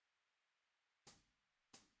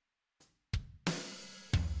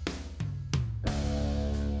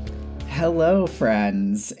Hello,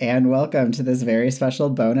 friends, and welcome to this very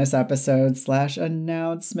special bonus episode /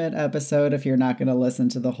 announcement episode. If you're not going to listen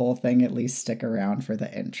to the whole thing, at least stick around for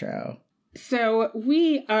the intro. So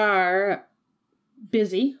we are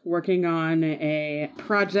busy working on a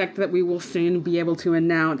project that we will soon be able to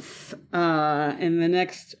announce in the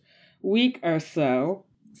next week or so.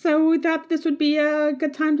 So we thought this would be a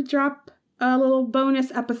good time to drop a little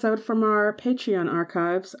bonus episode from our Patreon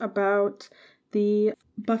archives about the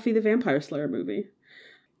Buffy the Vampire Slayer movie.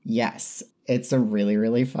 Yes, it's a really,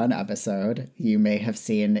 really fun episode. You may have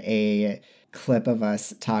seen a clip of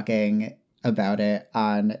us talking about it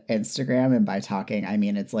on Instagram, and by talking, I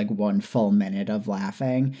mean it's like 1 full minute of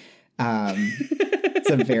laughing.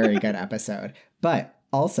 It's a very good episode. But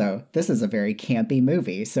also, this is a very campy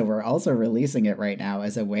movie, so we're also releasing it right now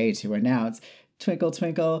as a way to announce Twinkle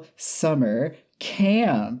Twinkle Summer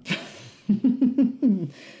Camp.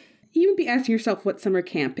 You would be asking yourself what summer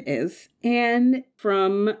camp is. And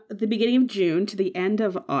from the beginning of June to the end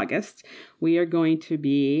of August, we are going to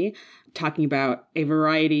be talking about a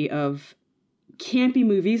variety of campy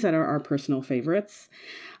movies that are our personal favorites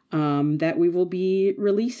that we will be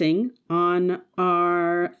releasing on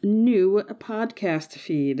our new podcast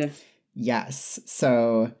feed. Yes.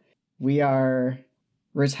 So we are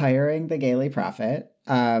retiring the Gaily Prophet.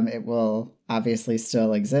 It will obviously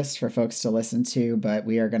still exist for folks to listen to, but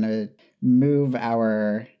we are going to move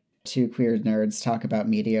our Two Queer Nerds Talk About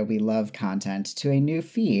Media We Love content to a new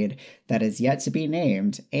feed that is yet to be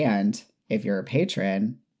named. And if you're a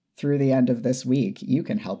patron, through the end of this week, you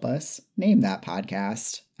can help us name that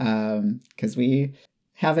podcast, because we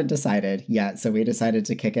haven't decided yet. So we decided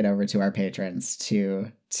to kick it over to our patrons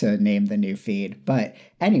to name the new feed. But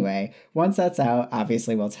anyway, once that's out,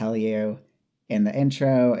 obviously we'll tell you in the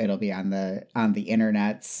intro. It'll be on the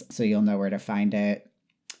internets, so you'll know where to find it.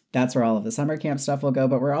 That's where all of the summer camp stuff will go,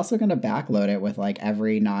 but we're also going to backload it with like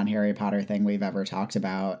every non-Harry Potter thing we've ever talked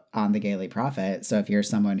about on the Gaily Prophet. So if you're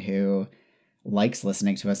someone who likes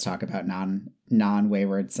listening to us talk about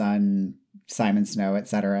non-Wayward Son, Simon Snow,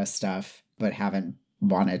 etc. stuff, but haven't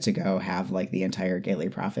wanted to go have like the entire Gaily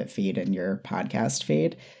Prophet feed in your podcast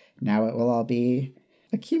feed, now it will all be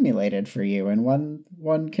accumulated for you in one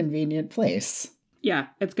convenient place. Yeah,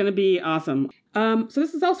 it's going to be awesome. So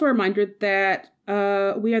this is also a reminder that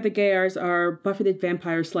We Are the Gayers, our Buffy the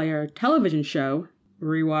Vampire Slayer television show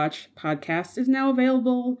rewatch podcast, is now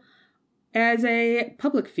available as a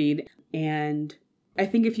public feed. And I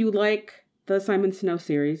think if you like the Simon Snow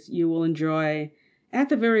series, you will enjoy, at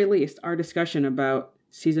the very least, our discussion about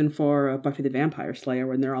season 4 of Buffy the Vampire Slayer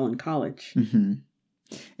when they're all in college. Mm-hmm.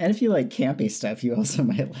 And if you like campy stuff, you also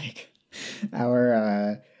might like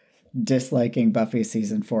our disliking Buffy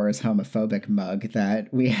season 4's homophobic mug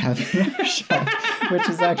that we have in our shop, which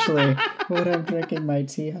is actually what I'm drinking my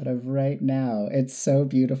tea out of right now. It's so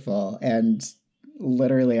beautiful. And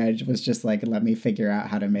literally, I was just like, let me figure out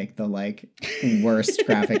how to make the like worst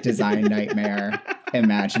graphic design nightmare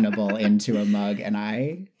imaginable into a mug. And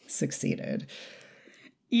I succeeded.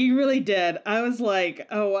 You really did. I was like,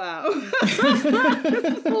 oh, wow.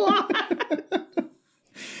 This is a lot.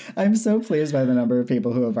 I'm so pleased by the number of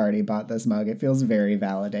people who have already bought this mug. It feels very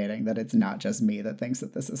validating that it's not just me that thinks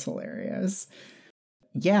that this is hilarious.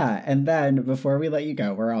 Yeah, and then before we let you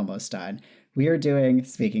go, we're almost done. We are doing,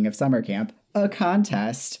 speaking of summer camp, a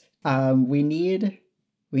contest. We need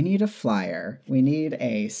a flyer. We need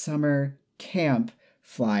a summer camp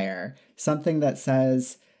flyer. Something that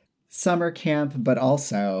says summer camp, but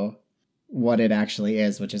also what it actually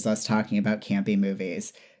is, which is us talking about campy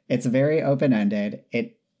movies. It's very open-ended.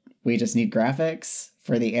 We just need graphics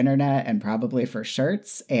for the internet and probably for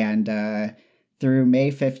shirts. And through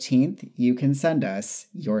May 15th, you can send us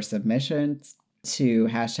your submissions to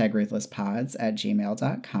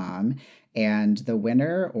 #ruthlesspods@gmail.com. And the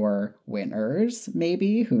winner, or winners,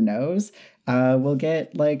 maybe, who knows, will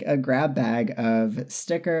get like a grab bag of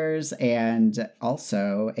stickers and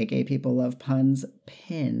also a Gay People Love Puns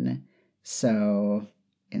pin. So,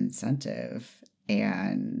 incentive.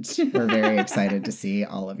 And we're very excited to see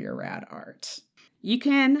all of your rad art. You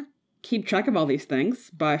can keep track of all these things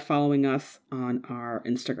by following us on our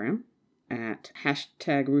Instagram at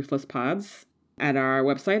 #ruthlesspods, at our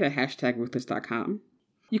website at #ruthless.com.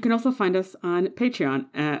 You can also find us on Patreon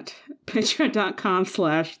at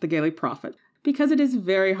patreon.com/thegailyprophet, because it is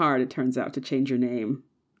very hard, it turns out, to change your name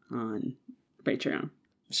on Patreon.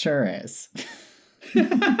 Sure is.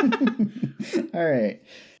 All right.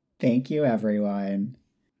 Thank you, everyone.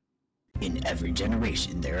 In every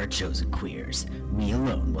generation, there are chosen queers. We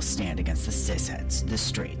alone will stand against the cisheads, the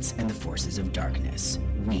straights, and the forces of darkness.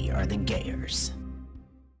 We are the Gayers.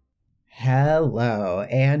 Hello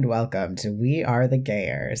and welcome to We Are the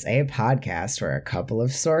Gayers, a podcast where a couple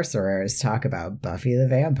of sorcerers talk about Buffy the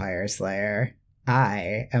Vampire Slayer.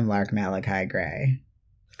 I am Lark Malachi Gray.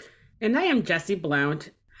 And I am Jessie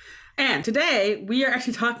Blount. And today we are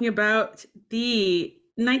actually talking about the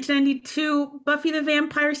 1992 Buffy the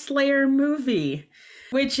Vampire Slayer movie,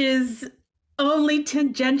 which is only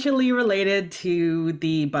tangentially related to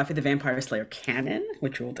the Buffy the Vampire Slayer canon,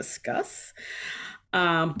 which we'll discuss.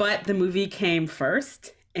 But the movie came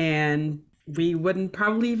first, and we wouldn't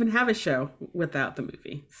probably even have a show without the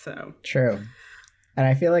movie. So True. And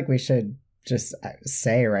I feel like we should just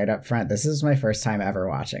say right up front, this is my first time ever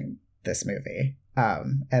watching this movie.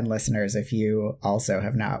 And listeners, if you also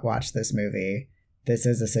have not watched this movie, this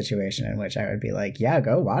is a situation in which I would be like, yeah,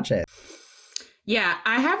 go watch it. yeah,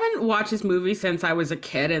 I haven't watched this movie since I was a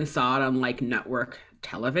kid and saw it on like network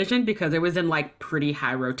television because it was in like pretty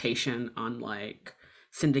high rotation on like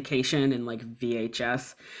syndication and like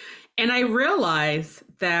VHS. And I realized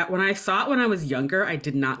that when I saw it when I was younger, I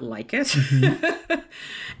did not like it. Mm-hmm.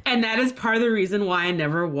 And that is part of the reason why I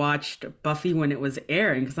never watched Buffy when it was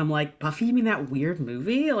airing. Because I'm like, Buffy, you mean that weird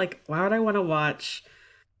movie? Like, why would I want to watch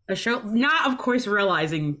a show? Not, of course,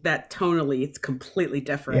 realizing that tonally it's completely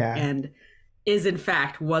different and is, in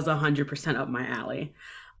fact, was 100% up my alley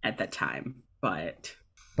at that time. But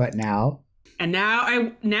now... And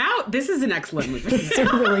now this is an excellent movie. It's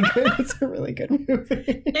a really good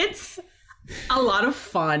movie. It's a lot of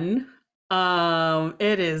fun.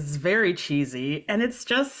 It is very cheesy, and it's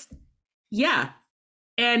just, yeah.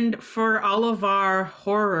 And for all of our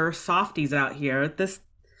horror softies out here, this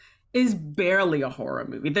is barely a horror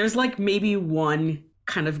movie. There's like maybe one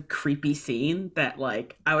kind of creepy scene that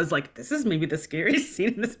like I was like, this is maybe the scariest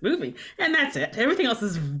scene in this movie, and that's it. Everything else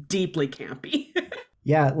is deeply campy.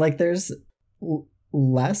 Yeah, like there's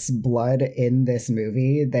less blood in this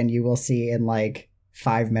movie than you will see in like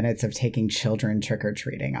 5 minutes of taking children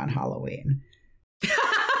trick-or-treating on Halloween.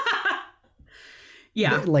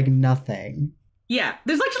 Yeah. Like nothing. Yeah,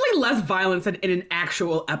 there's actually less violence than in an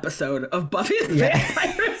actual episode of Buffy the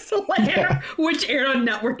Vampire Slayer, which aired on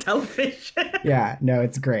network television. Yeah, no,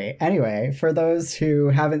 it's great. Anyway, for those who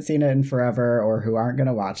haven't seen it in forever or who aren't going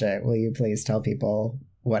to watch it, will you please tell people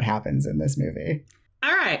what happens in this movie?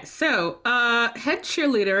 All right, so head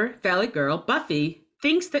cheerleader, Valley Girl, Buffy,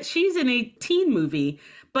 thinks that she's in a teen movie,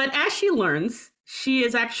 but as she learns, she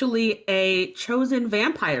is actually a chosen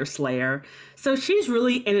vampire slayer, so she's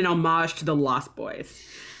really in an homage to the Lost Boys.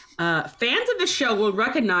 Fans of the show will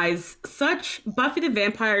recognize such Buffy the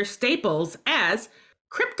Vampire staples as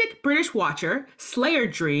cryptic British watcher, Slayer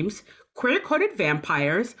dreams, queer-coded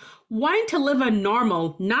vampires, wanting to live a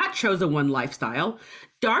normal, not chosen one lifestyle,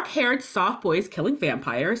 dark-haired soft boys killing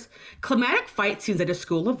vampires, climatic fight scenes at a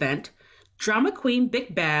school event, drama queen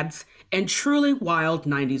big bads, and truly wild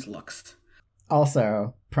 90s looks.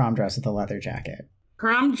 Also, prom dress with a leather jacket.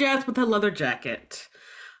 Prom dress with a leather jacket.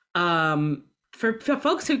 For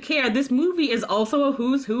folks who care, this movie is also a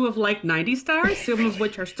who's who of like 90s stars, some of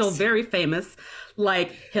which are still very famous,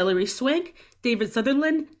 like Hilary Swank, David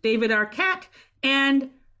Sutherland, David Arquette,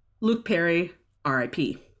 and Luke Perry,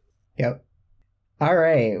 R.I.P. Yep. All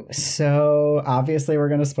right, so obviously we're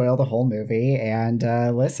going to spoil the whole movie, and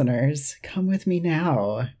listeners, come with me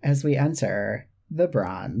now as we enter the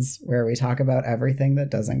Bronze, where we talk about everything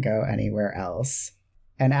that doesn't go anywhere else.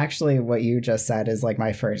 And actually what you just said is like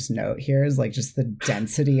my first note here is like just the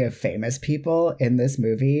density of famous people in this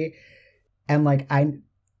movie. And like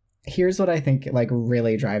here's what I think like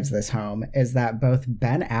really drives this home is that both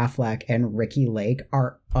Ben Affleck and Ricki Lake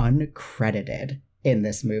are uncredited in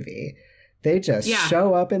this movie. They just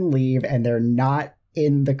show up and leave, and they're not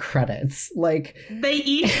in the credits. Like they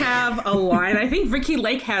each have a line. I think Ricki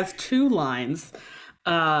Lake has 2 lines.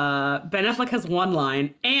 Ben Affleck has 1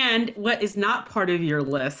 line. And what is not part of your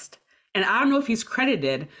list, and I don't know if he's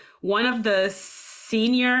credited, one of the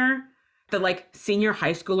senior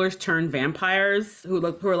high schoolers turned vampires who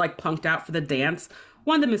are like punked out for the dance.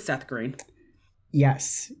 One of them is Seth Green.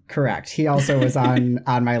 Yes, correct. He also was on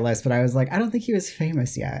my list, but I was like, I don't think he was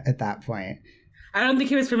famous yet at that point. I don't think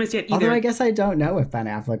he was famous yet either. Although I guess I don't know if Ben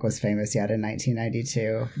Affleck was famous yet in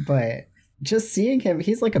 1992, but just seeing him,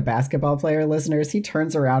 he's like a basketball player, listeners. He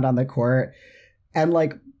turns around on the court and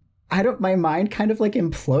like, my mind kind of like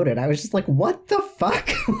imploded. I was just like, what the fuck?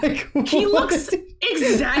 Like, he looks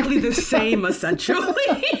exactly the same, essentially.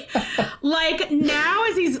 Like now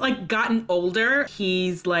as he's like gotten older,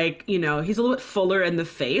 he's like, he's a little bit fuller in the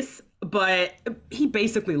face, but he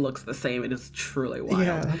basically looks the same. It is truly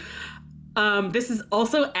wild. Yeah. This is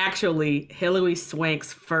also actually Hilary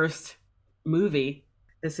Swank's first movie.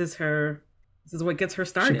 This is her This is what gets her She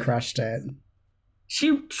started. crushed it.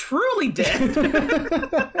 She truly did.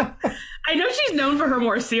 I know she's known for her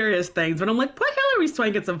more serious things, but I'm like, put Hilary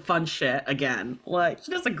Swank in some fun shit again. Like,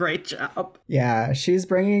 she does a great job. Yeah, she's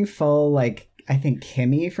bringing full, like, I think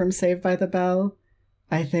Kimmy from Saved by the Bell,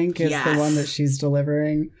 I think, is the one that she's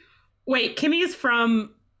delivering. Wait, Kimmy is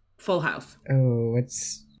from Full House. Oh,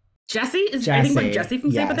 it's... Jesse? Is Jesse. anything but Jesse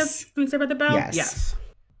from Yes. Saved by the Bell? Yes.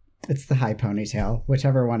 It's the high ponytail,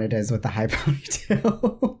 whichever one it is with the high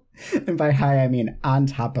ponytail. And by high, I mean on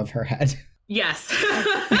top of her head. Yes.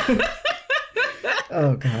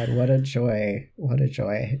 Oh, God, what a joy. What a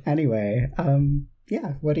joy. Anyway,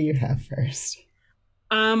 yeah, what do you have first?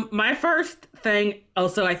 My first thing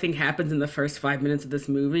also I think happens in the first 5 minutes of this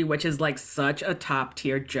movie, which is like such a top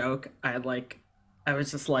tier joke. I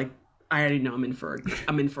was just like, I already know I'm in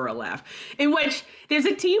for a laugh. In which there's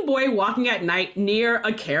a teen boy walking at night near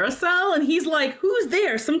a carousel, and he's like, "Who's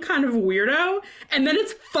there? Some kind of weirdo?" And then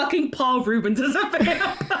it's fucking Paul Rubens as a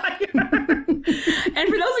vampire. And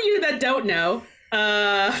for those of you that don't know,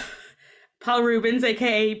 Paul Rubens,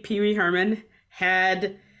 aka Pee Wee Herman,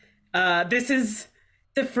 had this is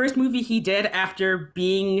the first movie he did after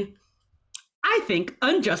being, I think,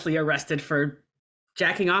 unjustly arrested for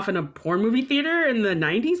jacking off in a porn movie theater in the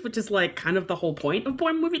 90s, which is like kind of the whole point of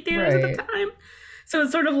porn movie theaters at the time. So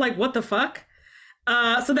it's sort of like, what the fuck?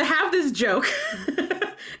 So they have this joke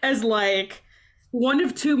as like one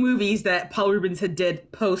of two movies that Paul Rubens had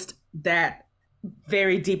did post that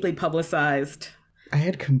very deeply publicized. I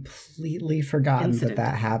had completely forgotten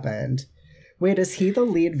that happened. Wait, is he the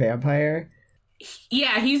lead vampire?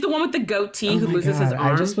 Yeah, he's the one with the goatee who loses his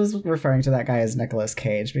arm. I just was referring to that guy as Nicolas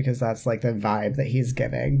Cage because that's like the vibe that he's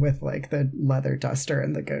giving with like the leather duster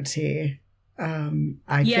and the goatee.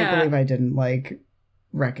 I can't believe I didn't like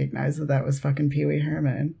recognize that was fucking Pee Wee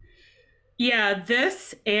Herman. Yeah,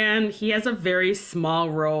 this, and he has a very small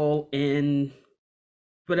role in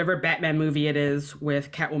whatever Batman movie it is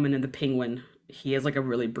with Catwoman and the Penguin. He has like a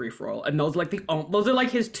really brief role, and those are like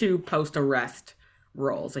his two post-arrest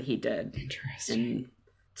roles that he did. Interesting. In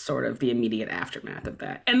sort of the immediate aftermath of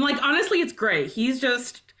that. And like, honestly, it's great. He's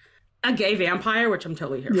just a gay vampire, which I'm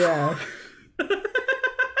totally here for.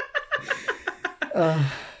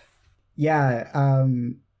 Yeah.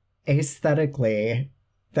 Aesthetically,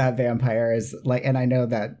 that vampire is like, and I know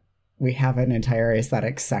that we have an entire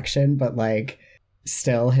aesthetic section, but like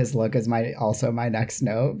still his look is also my next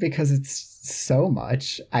note because it's so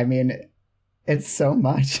much. I mean, it's so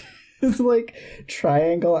much. It's like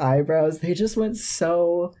triangle eyebrows. They just went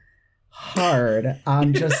so hard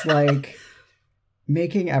on just like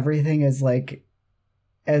making everything as like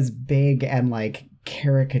as big and like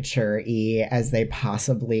caricature-y as they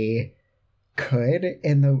possibly could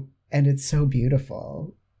and it's so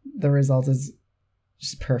beautiful. The result is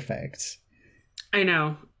just perfect. I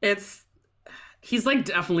know. He's like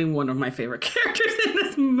definitely one of my favorite characters in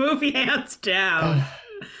this movie, hands down.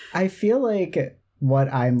 I feel like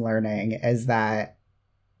what I'm learning is that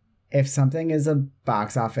if something is a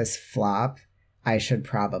box office flop, I should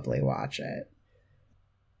probably watch it.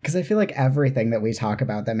 Because I feel like everything that we talk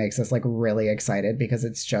about that makes us like really excited because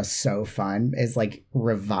it's just so fun is like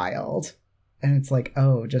reviled. And it's like,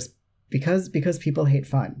 oh, just because people hate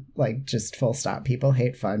fun. Like just full stop. People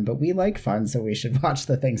hate fun, but we like fun, so we should watch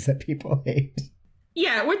the things that people hate.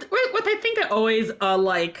 Yeah, what I think are always a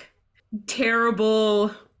like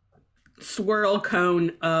terrible swirl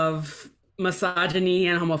cone of misogyny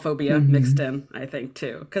and homophobia mixed in, I think,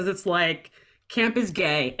 too. Because it's like, camp is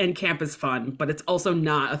gay and camp is fun, but it's also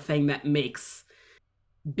not a thing that makes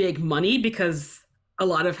big money because a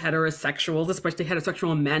lot of heterosexuals, especially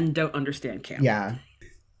heterosexual men, don't understand camp. Yeah.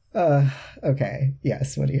 Okay.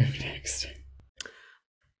 Yes, what do you have next?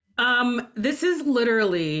 This is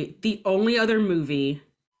literally the only other movie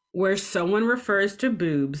where someone refers to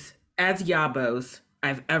boobs as yabos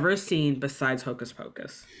I've ever seen besides Hocus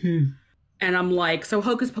Pocus. And I'm like, so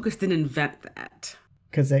Hocus Pocus didn't invent that.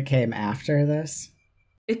 Because it came after this?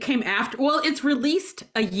 It came after. Well, it's released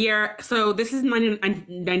a year. So this is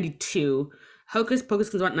 1992. Hocus Pocus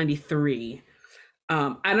comes out in 93.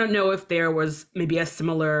 I don't know if there was maybe a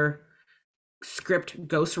similar script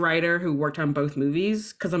ghostwriter who worked on both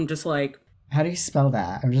movies. Because I'm just like... How do you spell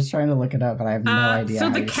that? I'm just trying to look it up, but I have no idea so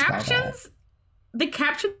how the you captions, spell that. The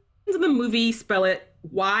captions in the movie spell it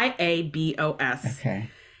YABOS. Okay.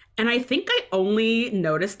 And I think I only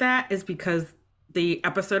noticed that is because the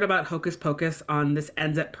episode about Hocus Pocus on This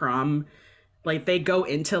Ends at Prom, like they go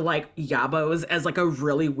into like yabos as like a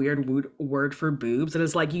really weird word for boobs. And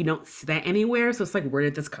it's like, you don't see that anywhere. So it's like, where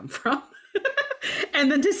did this come from?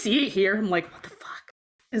 And then to see it here, I'm like, what the fuck?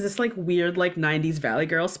 is this like weird like 90s Valley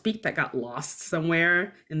Girl speak that got lost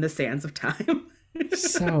somewhere in the sands of time.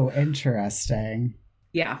 So interesting.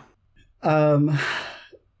 Yeah. The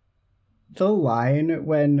line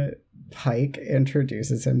when Pike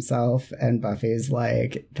introduces himself and Buffy's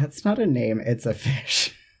like, that's not a name, it's a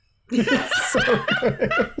fish. It's so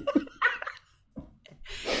good.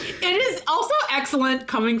 It is also excellent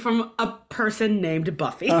coming from a person named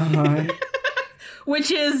Buffy. Uh-huh.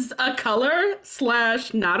 Which is a color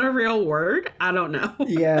 / not a real word. I don't know.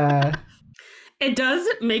 Yeah. It does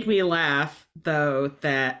make me laugh, though,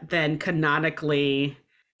 that then canonically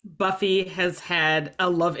Buffy has had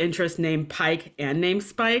a love interest named Pike and named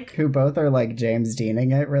Spike. Who both are like James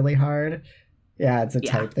Deaning it really hard. Yeah, it's a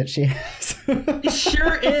type that she has. It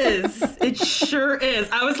sure is. It sure is.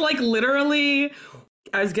 I was like literally...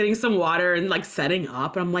 I was getting some water and like setting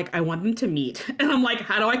up, and I'm like, I want them to meet. And I'm like,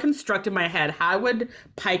 how do I construct in my head? How would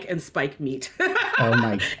Pike and Spike meet? Oh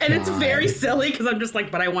my God. And it's very silly because I'm just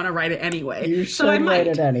like, but I want to write it anyway. You should write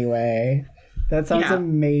it anyway. That sounds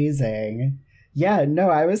amazing. Yeah, no,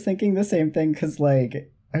 I was thinking the same thing because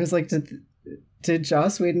like, I was like, did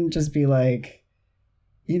Joss Whedon just be like,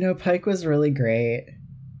 you know, Pike was really great.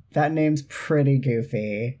 That name's pretty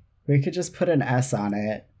goofy. We could just put an S on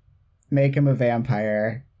it. Make him a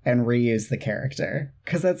vampire and reuse the character,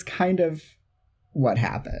 because that's kind of what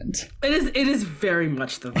happened. It is very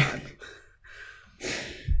much the vibe.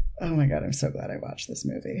 Oh my God, I'm so glad I watched this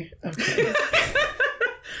movie. Okay.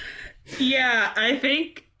 Yeah, I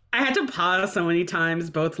think I had to pause so many times,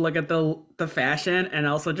 both to look at the fashion and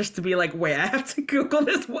also just to be like, wait, I have to Google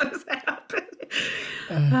this. What is happening?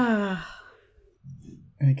 I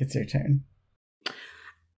think it's your turn.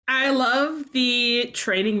 I love the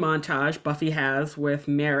training montage Buffy has with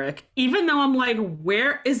Merrick, even though I'm like,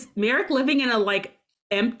 where is Merrick living in a like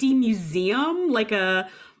empty museum, like a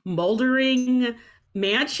moldering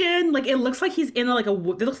mansion? Like it looks like he's in like it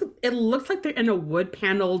looks like they're in a wood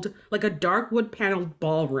paneled, like a dark wood paneled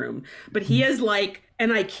ballroom, but he has like an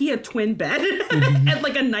IKEA twin bed and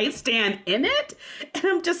like a nightstand in it,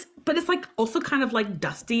 and but it's like also kind of like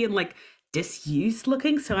dusty and like disused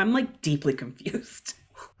looking, so I'm like deeply confused.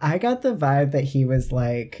 I got the vibe that he was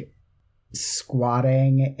like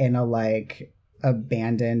squatting in a like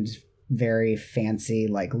abandoned, very fancy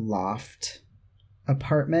like loft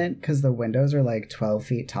apartment, because the windows are like 12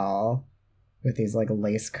 feet tall with these like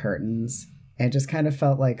lace curtains. And it just kind of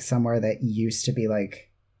felt like somewhere that used to be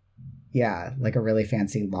like, yeah, like a really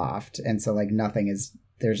fancy loft. And so like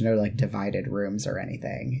there's no like divided rooms or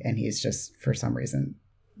anything. And he's just for some reason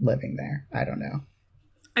living there. I don't know.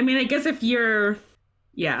 I mean, I guess if you're...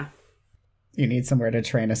 Yeah. You need somewhere to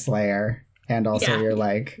train a slayer, and also you're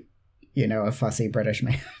like, you know, a fussy British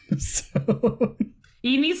man. So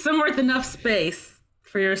you need somewhere with enough space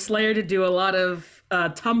for your slayer to do a lot of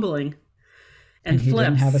tumbling and he flips.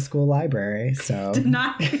 Didn't have a school library, so did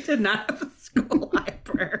not have a school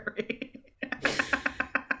library.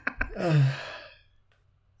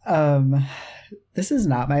 This is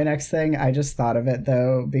not my next thing. I just thought of it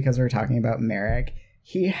though because we're talking about Merrick.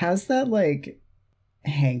 He has that like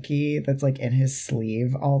hanky that's like in his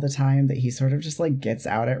sleeve all the time that he sort of just like gets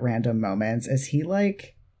out at random moments. Is he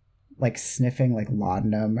like sniffing like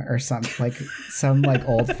laudanum or some like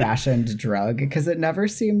old-fashioned drug? Because it never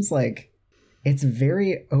seems like it's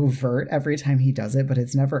very overt every time he does it, but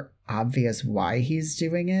it's never obvious why he's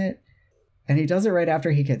doing it. And he does it right after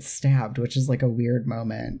he gets stabbed, which is like a weird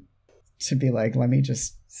moment to be like, let me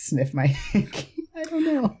just sniff my hanky. I don't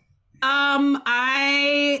know.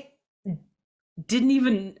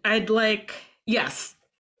 Yes,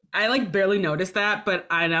 I like barely noticed that, but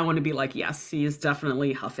I now want to be like, yes, he is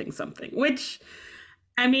definitely huffing something, which,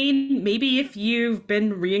 I mean, maybe if you've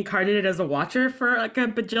been reincarnated as a watcher for like a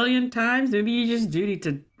bajillion times, maybe you just do need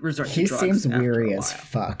to resort to drugs. He seems weary as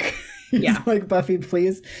fuck. He's like, Buffy,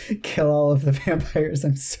 please kill all of the vampires.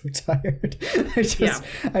 I'm so tired.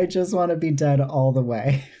 I just want to be dead all the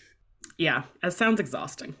way. Yeah, that sounds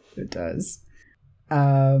exhausting. It does.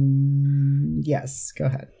 Yes, go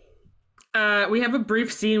ahead. We have a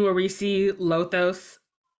brief scene where we see Lothos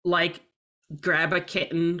like grab a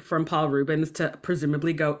kitten from Paul Rubens to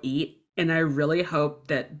presumably go eat. And I really hope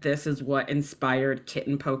that this is what inspired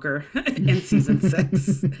Kitten Poker in season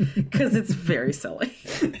 6, because it's very silly.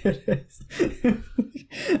 It is.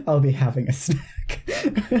 I'll be having a snack.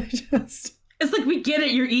 It's like, we get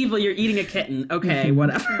it, you're evil, you're eating a kitten. Okay,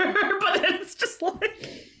 whatever. But it's just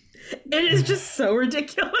like, it is just so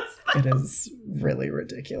ridiculous. It is really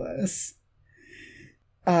ridiculous.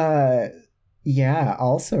 Yeah,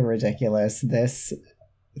 also ridiculous. This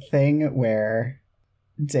thing where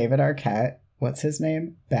David Arquette, what's his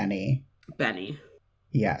name? Benny,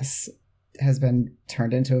 Yes. Has been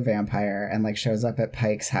turned into a vampire and like shows up at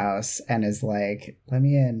Pike's house and is like, let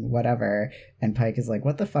me in, whatever. And Pike is like,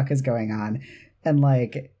 what the fuck is going on? And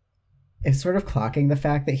like is sort of clocking the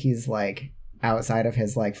fact that he's like outside of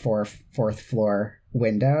his like fourth floor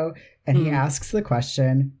window. And he asks the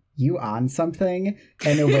question, you on something?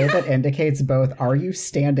 In a way that indicates both, are you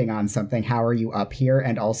standing on something? How are you up here?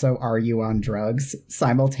 And also, are you on drugs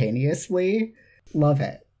simultaneously? Love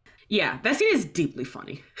it. Yeah, that scene is deeply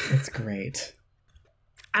funny. It's great.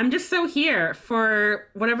 I'm just so here for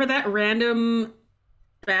whatever that random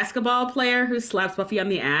basketball player who slaps Buffy on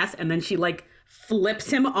the ass and then she like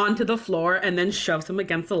flips him onto the floor and then shoves him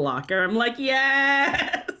against the locker. I'm like,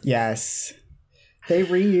 yes! Yes. They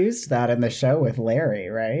reused that in the show with Larry,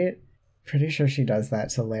 right? Pretty sure she does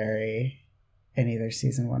that to Larry in either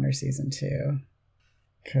season 1 or season 2.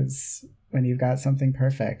 Because when you've got something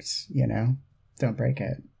perfect, you know, don't break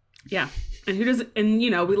it. Yeah. And who does, and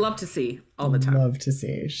you know, we love to see all the time. Love to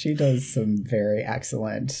see. She does some very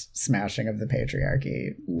excellent smashing of the patriarchy,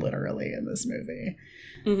 literally, in this movie.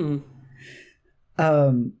 Mm-hmm.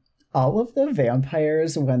 All of the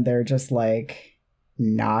vampires, when they're just like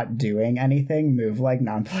not doing anything, move like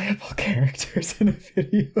non-playable characters in a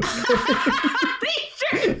video game. They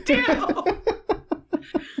sure do!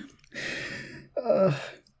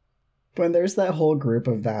 When there's that whole group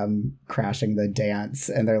of them crashing the dance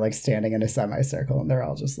and they're like standing in a semicircle and they're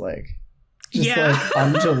all just like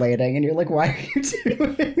undulating and you're like, why are you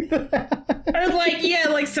doing that? Or like, yeah,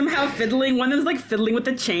 like somehow fiddling. One is like fiddling with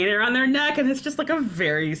the chain around their neck and it's just like a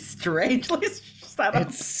very strange setup.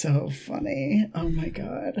 It's so funny. Oh my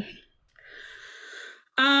god.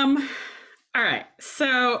 All right.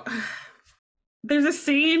 So there's a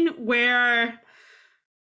scene where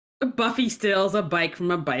Buffy steals a bike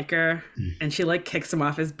from a biker and she like kicks him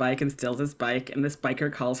off his bike and steals his bike and this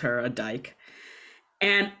biker calls her a dyke.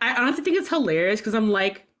 And I honestly think it's hilarious because I'm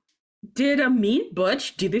like, did a mean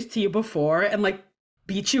butch do this to you before and like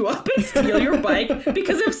beat you up and steal your bike?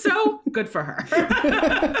 Because if so, good for her.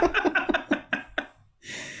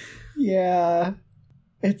 Yeah.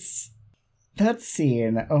 It's that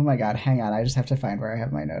scene. Oh my god, hang on. I just have to find where I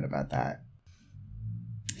have my note about that.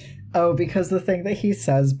 Oh, because the thing that he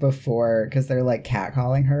says before, because they're like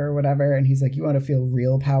catcalling her or whatever, and he's like, you want to feel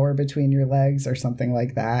real power between your legs or something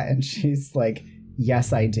like that? And she's like,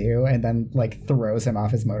 yes, I do. And then like throws him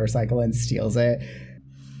off his motorcycle and steals it.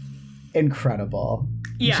 Incredible.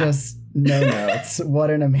 Yeah. Just no notes. What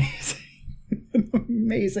an amazing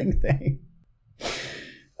thing.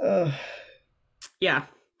 Yeah.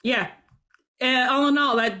 Yeah. And all in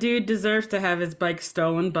all, that dude deserves to have his bike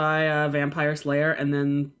stolen by a vampire slayer and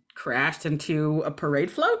then crashed into a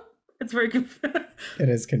parade float. It's very It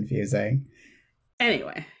is confusing.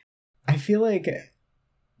 Anyway. I feel like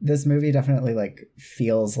this movie definitely like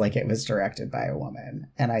feels like it was directed by a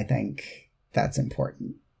woman. And I think that's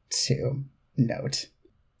important to note.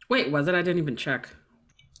 Wait, was it? I didn't even check.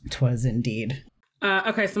 'Twas indeed.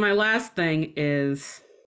 Okay, so my last thing is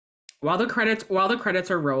while the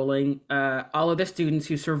credits are rolling, all of the students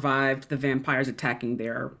who survived the vampires attacking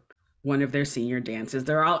one of their senior dances,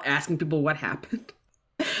 they're all asking people what happened.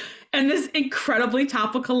 And this incredibly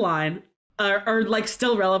topical line, or like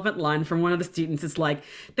still relevant line from one of the students is like,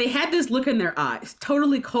 they had this look in their eyes,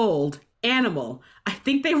 totally cold, animal. I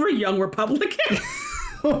think they were young Republicans.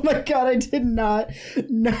 Oh my god, I did not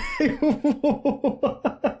know. He said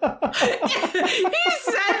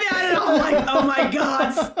that and I'm like, oh my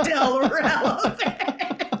god, still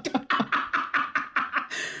relevant.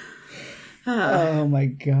 Oh my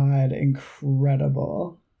god,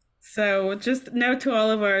 incredible. So just note to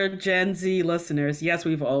all of our Gen Z listeners, yes,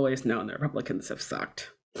 we've always known that Republicans have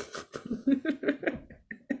sucked.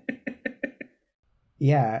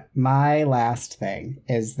 Yeah, my last thing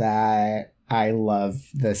is that I love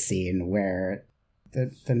the scene where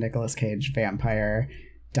the Nicolas Cage vampire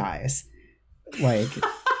dies. Like,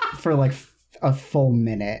 for like a full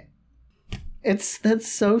minute.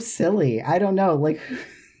 That's so silly. I don't know. Like,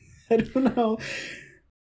 I don't know.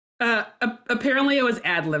 Apparently it was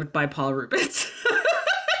ad-libbed by Paul Rubens.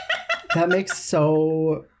 That makes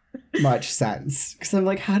so much sense. Because I'm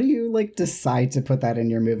like, how do you like decide to put that in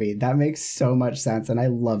your movie? That makes so much sense. And I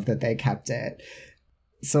love that they kept it.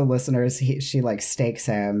 So listeners, she like stakes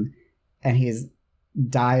him and he's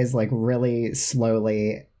dies like really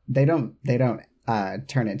slowly. They don't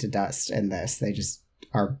turn into dust in this. They just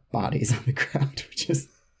are bodies on the ground, which is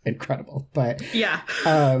incredible. But yeah,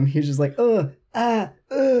 he's just like,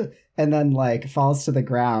 and then like falls to the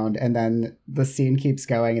ground, and then the scene keeps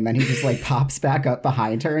going, and then he just like pops back up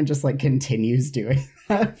behind her and just like continues doing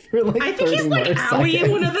that for like I think 30 he's like more owie in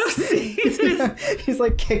seconds. one of those scenes. He's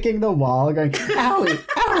like kicking the wall, going, owie,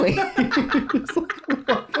 owie. It's like,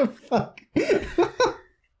 what the fuck?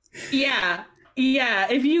 Yeah. Yeah,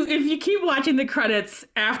 if you keep watching the credits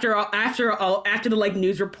after the like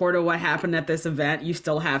news report of what happened at this event, you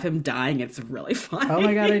still have him dying. It's really funny. Oh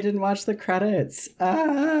my god, I didn't watch the credits.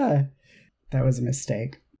 That was a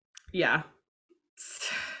mistake. Yeah.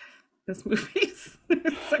 This movie's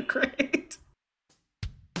so great.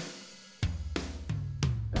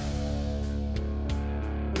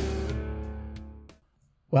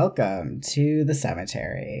 Welcome to the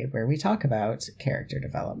cemetery, where we talk about character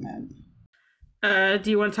development. Do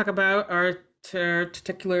you want to talk about our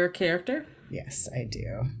particular character? Yes, I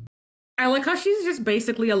do. I like how she's just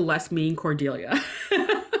basically a less mean Cordelia.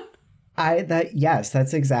 Yes,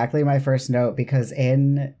 that's exactly my first note, because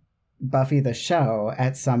in Buffy the show,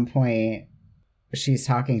 at some point, she's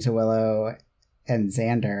talking to Willow and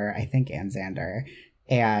Xander, I think, and Xander,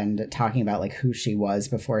 and talking about like who she was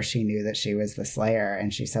before she knew that she was the Slayer,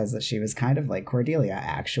 and she says that she was kind of like Cordelia,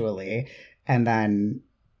 actually. And then,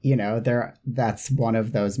 you know, that's one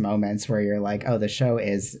of those moments where you're like, oh, the show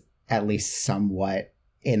is at least somewhat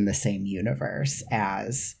in the same universe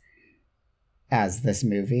as this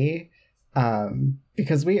movie.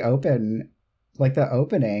 Because we open, like, the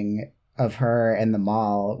opening of her in the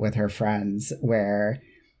mall with her friends, where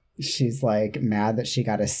she's like mad that she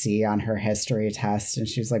got a C on her history test, and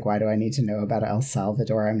she's like, why do I need to know about El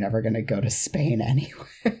Salvador? I'm never going to go to Spain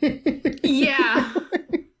anyway. Yeah.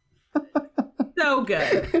 So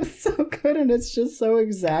good. It's so good, and it's just so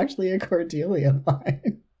exactly a Cordelia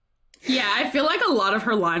line. Yeah, I feel like a lot of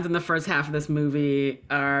her lines in the first half of this movie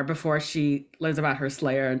are before she learns about her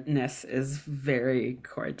Slayer-ness is very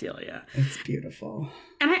Cordelia. It's beautiful.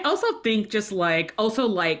 And I also think just like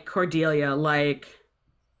Cordelia, like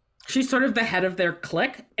she's sort of the head of their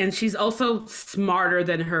clique, and she's also smarter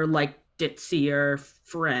than her like ditzier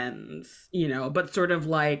friends, you know, but sort of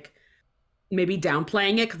like maybe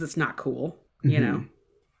downplaying it because it's not cool. You know?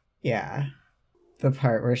 Yeah. The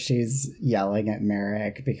part where she's yelling at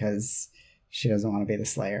Merrick because she doesn't want to be the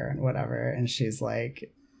Slayer and whatever. And she's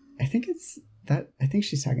like, I think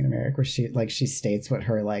she's talking to Merrick, where she states what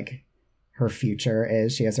her future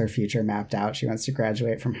is. She has her future mapped out. She wants to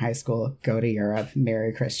graduate from high school, go to Europe,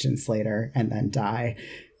 marry Christian Slater, and then die.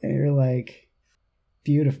 And you're like,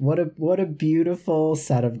 beautiful. What a beautiful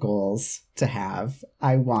set of goals to have.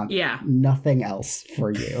 I want nothing else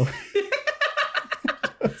for you.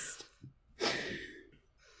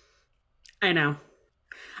 I know.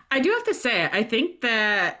 I do have to say, I think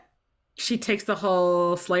that she takes the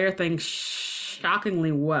whole Slayer thing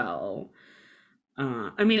shockingly well.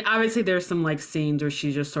 I mean, obviously there's some like scenes where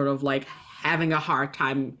she's just sort of like having a hard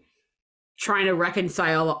time trying to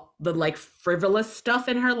reconcile the like frivolous stuff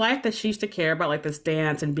in her life that she used to care about, like this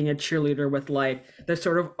dance and being a cheerleader, with like the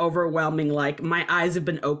sort of overwhelming, like, my eyes have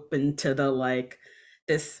been opened to the like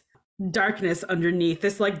this darkness underneath,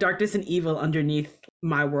 this like darkness and evil underneath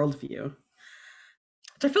my worldview.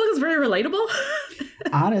 Which I feel like is very relatable.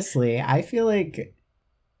 Honestly, I feel like,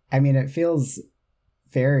 I mean, it feels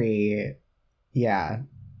very,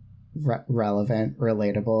 relevant,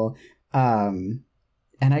 relatable. And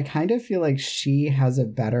I kind of feel like she has a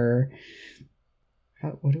better,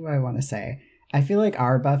 what do I want to say? I feel like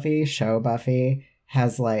our Buffy, show Buffy,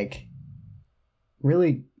 has like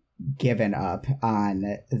really given up on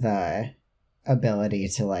the ability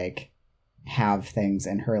to like have things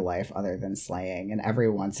in her life other than slaying, and every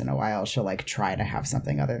once in a while she'll like try to have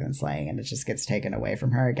something other than slaying, and it just gets taken away from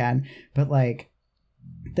her again. But like,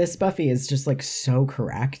 this Buffy is just like so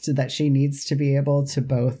correct that she needs to be able to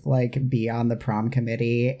both like be on the prom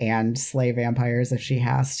committee and slay vampires if she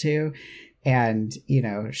has to. And, you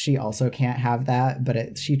know, she also can't have that,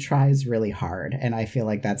 but she tries really hard, and I feel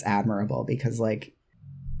like that's admirable, because like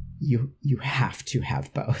you have to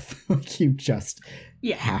have both. Like, you just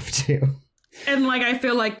have to. And like, I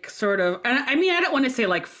feel like sort of, and I mean, I don't want to say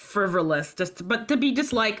like frivolous, but to be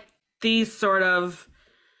just like these sort of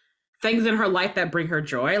things in her life that bring her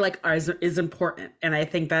joy, like is important. And I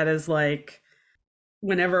think that is like,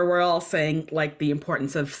 whenever we're all saying like the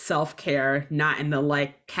importance of self-care, not in the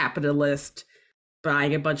like capitalist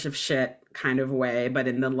buying a bunch of shit kind of way, but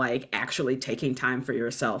in the like actually taking time for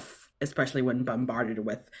yourself, especially when bombarded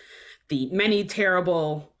with the many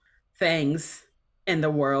terrible things in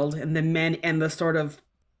the world, and the men and the sort of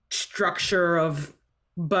structure of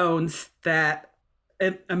bones that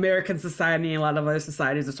American society and a lot of other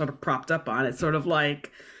societies are sort of propped up on. It's sort of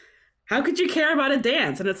like, how could you care about a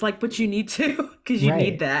dance? And it's like, but you need to, because you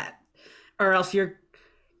need that, or else you're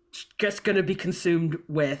just going to be consumed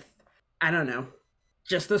with, I don't know,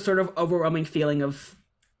 just the sort of overwhelming feeling of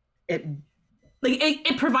it like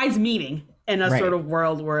it provides meaning in a Right. sort of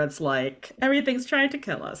world where it's like everything's trying to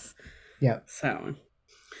kill us. Yep. So,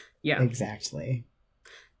 yeah. Exactly.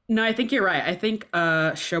 No, I think you're right. I think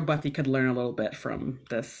show Buffy could learn a little bit from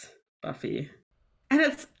this Buffy. And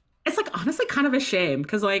it's like honestly kind of a shame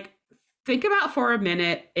because like think about for a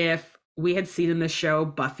minute if we had seen in the show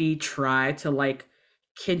Buffy try to like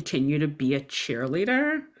continue to be a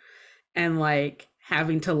cheerleader and like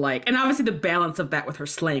having to like, and obviously the balance of that with her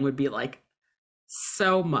slaying would be like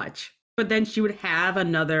so much, but then she would have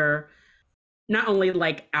another not only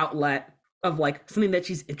like outlet of like something that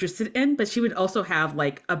she's interested in, but she would also have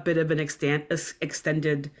like a bit of an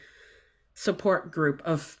extended support group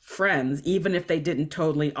of friends, even if they didn't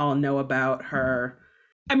totally all know about her.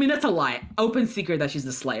 I mean, that's a lie. Open secret that she's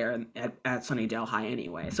the Slayer at Sunnydale High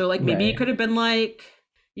anyway. So like maybe Right. it could have been like,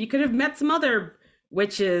 you could have met some other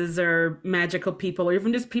witches or magical people, or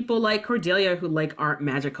even just people like Cordelia who like aren't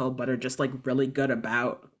magical but are just like really good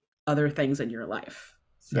about other things in your life.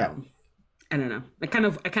 So Yeah. I don't know. I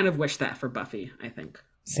kind of wish that for Buffy, I think.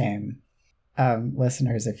 Same.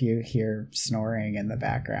 Listeners, if you hear snoring in the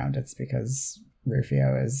background, it's because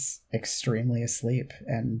Rufio is extremely asleep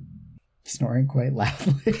and snoring quite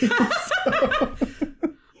loudly. So.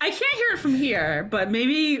 I can't hear it from here, but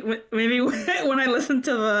maybe when I listen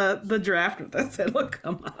to the draft of this, it'll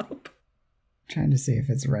come up. Trying to see if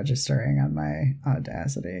it's registering on my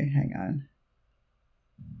Audacity. Hang on.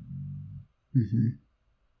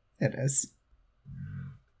 It is.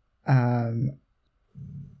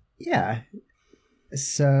 Yeah.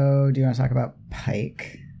 So, do you want to talk about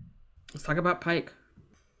Pike? Let's talk about Pike.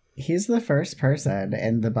 He's the first person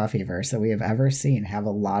in the Buffyverse that we have ever seen have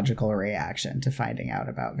a logical reaction to finding out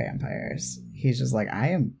about vampires. He's just like, I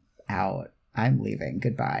am out. I'm leaving.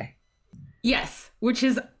 Goodbye. Yes, which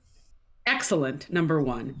is excellent, number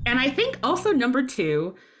one. And I think also number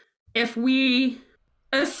two, if we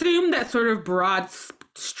assume that sort of broad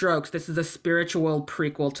strokes, this is a spiritual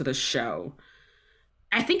prequel to the show,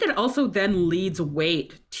 I think it also then leads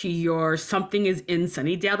weight to your something is in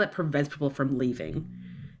Sunnydale that prevents people from leaving.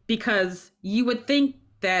 Because you would think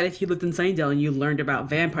that if you lived in Sunnydale and you learned about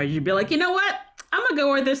vampires, you'd be like, you know what? I'm going to go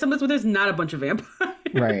where there's someplace where there's not a bunch of vampires.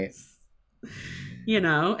 Right. You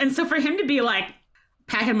know? And so for him to be like,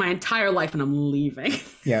 packing my entire life and I'm leaving.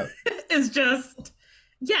 Yep. is just,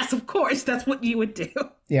 yes, of course, that's what you would do.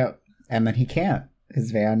 Yep. And then he can't.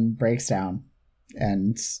 His van breaks down.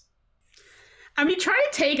 And I mean, trying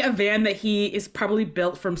to take a van that he is probably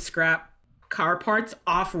built from scrap car parts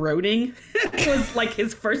off-roading was like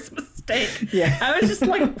his first mistake. Yeah. I was just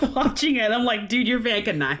like watching it. I'm like, dude, your van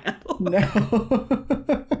cannot handle.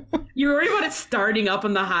 No. You worry about it starting up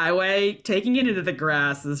on the highway, taking it into the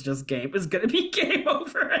grass is just going to be game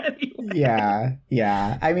over anyway.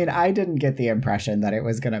 Yeah. I mean, I didn't get the impression that it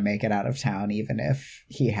was going to make it out of town, even if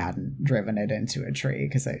he hadn't driven it into a tree,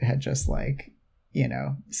 because it had just like, you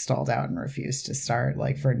know, stalled out and refused to start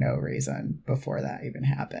like for no reason before that even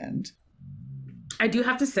happened. I do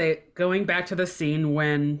have to say, going back to the scene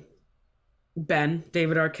when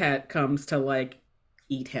David Arquette, comes to like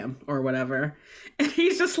eat him or whatever, and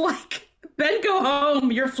he's just like, Ben, go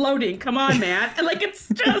home, you're floating, come on, man. And like, it's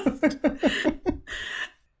just,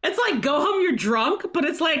 it's like, go home, you're drunk, but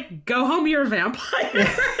it's like, go home, you're a vampire. And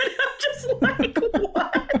I'm just like,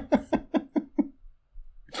 what?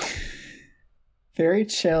 Very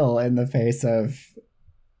chill in the face of,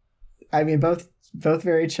 I mean, both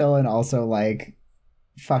very chill and also like,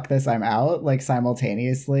 fuck this, I'm out, like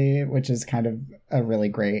simultaneously, which is kind of a really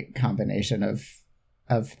great combination of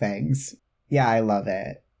things. Yeah, I love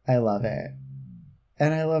it.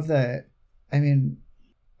 And I love that, I mean,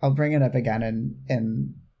 I'll bring it up again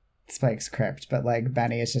in Spike's crypt, but like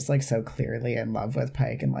Benny is just like so clearly in love with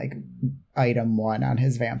Pike, and like item 1 on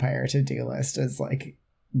his vampire to-do list is like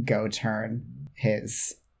go turn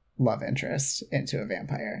his love interest into a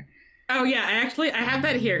vampire. Oh yeah, I have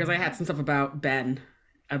that here because I had some stuff about Ben,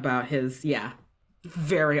 about his,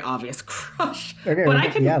 very obvious crush. Okay,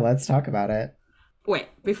 but let's talk about it. Wait,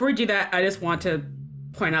 before we do that, I just want to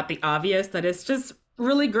point out the obvious, that it's just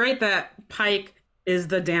really great that Pike is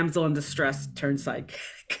the damsel in distress turned psychic.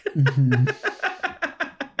 Mm-hmm.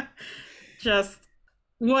 Just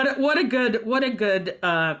what a good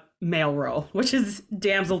male role, which is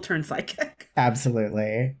damsel turned psychic.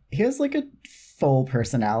 Absolutely. He has like a full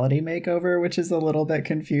personality makeover, which is a little bit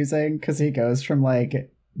confusing because he goes from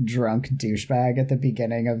like drunk douchebag at the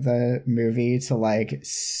beginning of the movie to like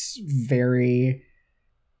very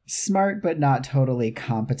smart but not totally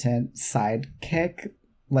competent sidekick,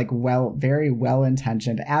 like very well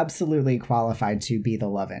intentioned, absolutely qualified to be the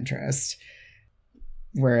love interest,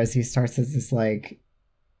 whereas he starts as this like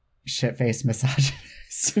shit-faced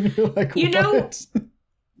misogynist. And you're like, You know, what?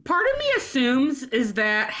 part of me assumes is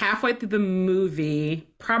that halfway through the movie,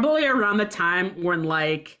 probably around the time when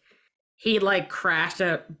like he like crashed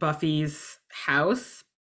at Buffy's house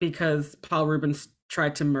because Paul Rubens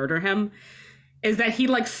tried to murder him, is that he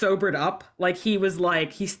like sobered up. Like he was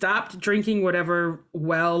like, he stopped drinking whatever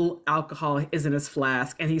alcohol is in his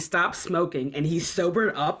flask, and he stopped smoking, and he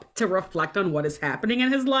sobered up to reflect on what is happening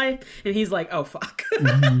in his life. And he's like, oh fuck.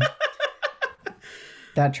 Mm-hmm.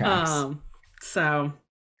 That tracks. So,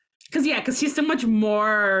 because he's so much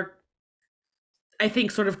more, I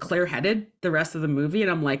think, sort of clear-headed the rest of the movie.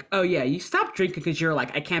 And I'm like, oh yeah, you stopped drinking because you're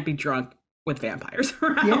like, I can't be drunk with vampires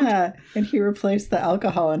around. Yeah, and he replaced the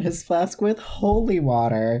alcohol in his flask with holy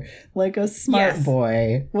water, like a smart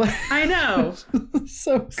boy. I know.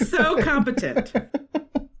 So good. So competent.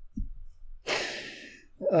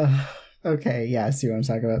 Okay, yes, you want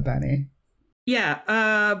to talk about Benny?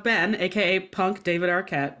 Yeah, Ben, aka Punk David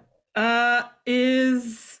Arquette,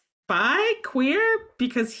 is bi, queer,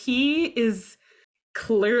 because he is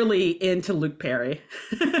clearly into Luke Perry.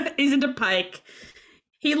 He's into Pike.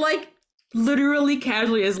 He like literally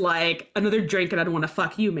casually is like, another drink and I don't want to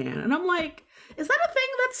fuck you, man. And I'm like, is that a thing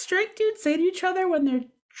that straight dudes say to each other when they're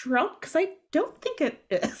drunk? Because I don't think it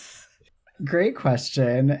is. Great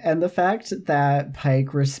question. And the fact that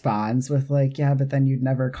Pike responds with like, yeah, but then you'd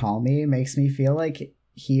never call me, makes me feel like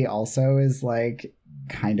he also is like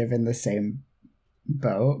kind of in the same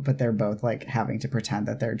boat, but they're both like having to pretend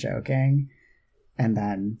that they're joking. And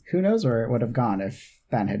then who knows where it would have gone if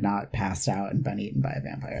Ben had not passed out and been eaten by a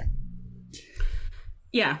vampire.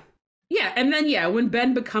 Yeah. Yeah. And then, yeah, when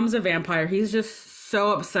Ben becomes a vampire, he's just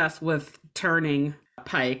so obsessed with turning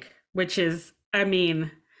Pike, which is, I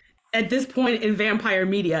mean, at this point in vampire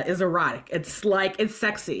media is erotic. It's like, it's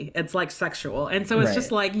sexy. It's like sexual. And so it's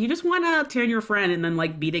just like, you just want to turn your friend and then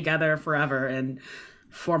like be together forever and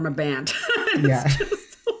form a band. Yeah. It's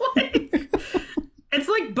just like, it's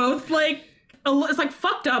like both like, it's like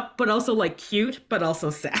fucked up, but also like cute, but also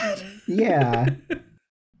sad. Yeah.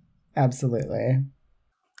 Absolutely.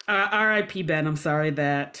 R.I.P. Ben. I'm sorry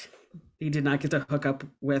that he did not get to hook up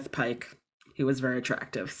with Pike. He was very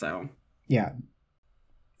attractive, so. Yeah.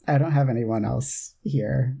 I don't have anyone else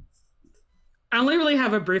here. I only really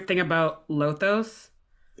have a brief thing about Lothos.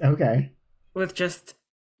 Okay. With just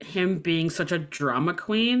him being such a drama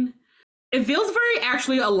queen. It feels very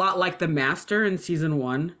actually a lot like The Master in season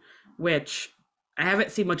 1, which I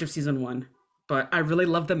haven't seen much of season 1, but I really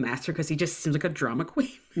love The Master because he just seems like a drama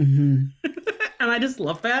queen. Mm-hmm. And I just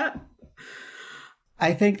love that.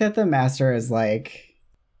 I think that The Master is like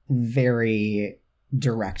very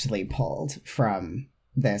directly pulled from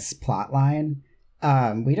this plot line.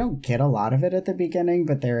 We don't get a lot of it at the beginning,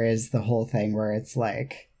 but there is the whole thing where it's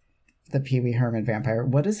like the Pee Wee Herman vampire.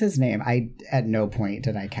 What is his name? At no point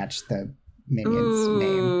did I catch the minion's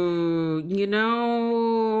name. You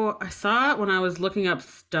know, I saw it when I was looking up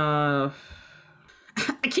stuff.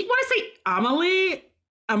 I keep want to say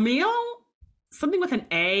Emile, something with an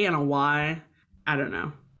A and a Y. I don't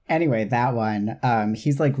know. Anyway, that one,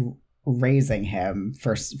 he's like raising him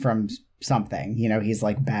from something. You know, he's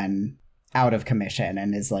like been out of commission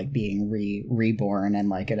and is like being reborn, and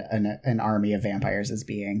like an army of vampires is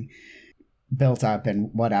being built up and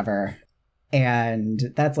whatever. And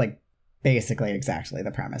that's like basically exactly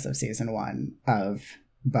the premise of season 1 of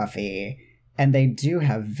Buffy. And they do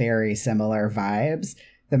have very similar vibes.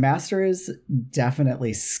 The Master is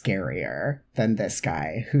definitely scarier than this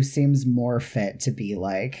guy, who seems more fit to be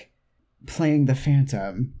like playing the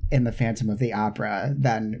Phantom in the Phantom of the Opera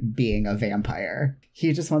than being a vampire.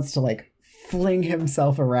 He just wants to like fling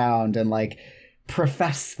himself around and like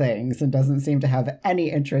profess things and doesn't seem to have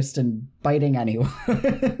any interest in biting anyone.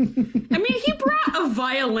 I mean, he brought a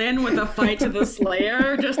violin with a fight to the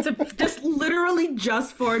Slayer just literally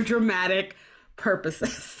for dramatic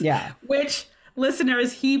purposes. Yeah. Which,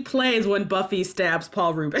 listeners, he plays when Buffy stabs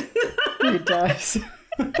Paul Rubin. He does.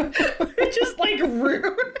 Which is like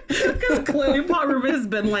rude, because clearly Paul Rubin has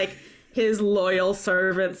been like his loyal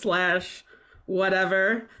servant /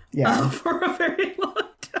 whatever for a very long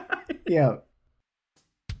time. Yeah.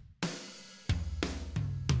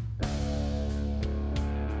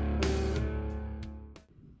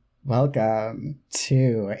 Welcome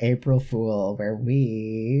to April Fool, where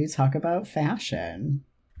we talk about fashion.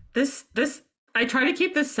 This I try to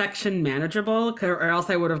keep this section manageable, or else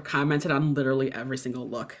I would have commented on literally every single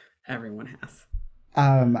look everyone has.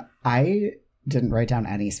 I didn't write down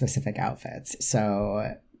any specific outfits,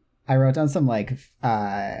 so I wrote down some like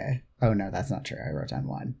oh no, that's not true. I wrote down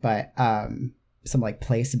one, but some like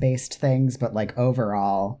place-based things, but like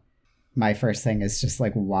overall, my first thing is just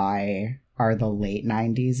like, why are the late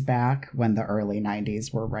 90s back when the early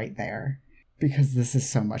 90s were right there? Because this is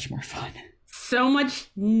so much more fun. So much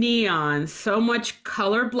neon, so much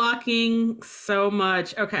color blocking, so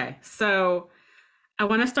much. Okay, so I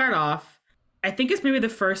want to start off. I think it's maybe the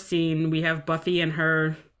first scene. We have Buffy and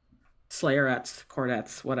her Slayerettes,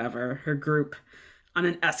 Cordettes, whatever, her group on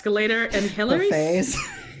an escalator, and Hillary's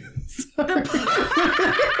Buffets.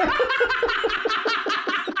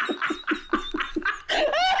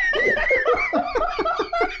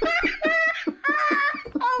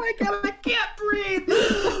 Oh my god, I can't breathe.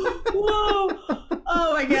 Whoa.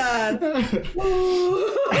 Oh my god.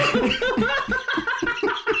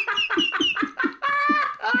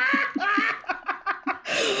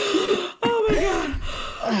 Oh my god.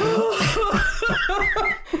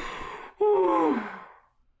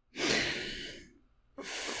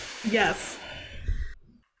 Yes.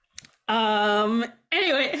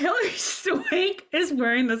 Anyway, Hillary Swank is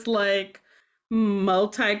wearing this like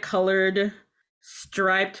multicolored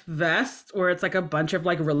striped vest where it's like a bunch of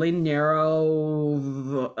like really narrow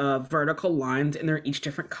vertical lines and they're each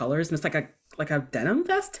different colors, and it's like a denim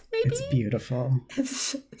vest maybe. It's beautiful.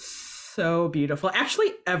 It's so beautiful.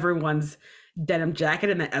 Actually, everyone's denim jacket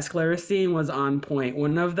in the escalator scene was on point.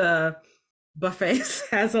 One of the buffets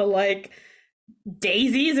has a like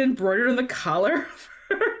daisies embroidered on the collar of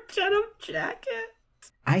her denim jacket.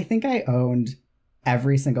 I think I owned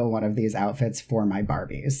every single one of these outfits for my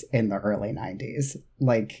Barbies in the early 90s.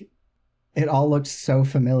 Like, it all looked so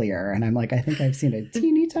familiar, and I'm like, I think I've seen a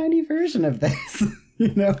teeny tiny version of this,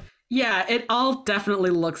 you know? Yeah, it all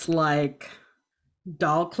definitely looks like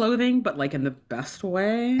doll clothing, but like in the best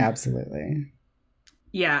way. Absolutely.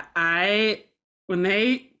 Yeah, when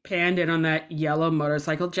they panned in on that yellow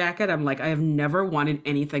motorcycle jacket, I'm like, I have never wanted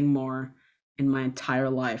anything more in my entire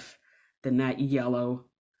life than that yellow,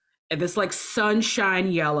 this like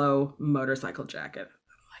sunshine yellow motorcycle jacket.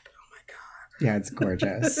 I'm like, oh my god. Yeah, it's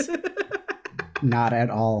gorgeous. Not at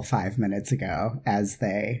all 5 minutes ago, as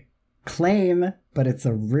they claim, but it's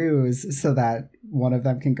a ruse so that one of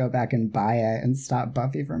them can go back and buy it and stop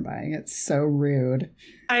Buffy from buying it. So rude.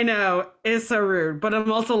 I know, it's so rude, but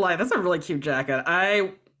I'm also like, that's a really cute jacket.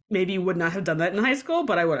 I maybe would not have done that in high school,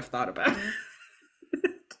 but I would have thought about it.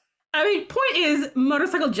 I mean, point is,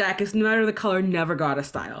 motorcycle jackets, no matter the color, never got out of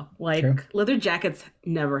style. Like, True. Leather jackets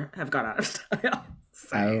never have gone out of style.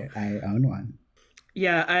 So, I own one.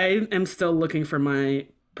 yeah, I am still looking for my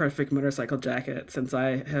perfect motorcycle jacket since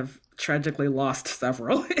I have tragically lost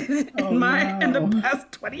several in the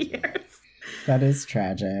past 20 years. That is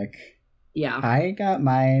tragic. Yeah. I got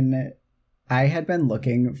mine. I had been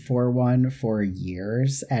looking for one for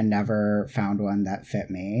years and never found one that fit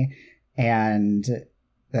me. And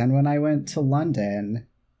then when I went to London,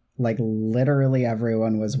 like literally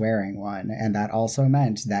everyone was wearing one. And that also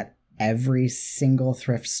meant that every single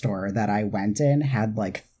thrift store that I went in had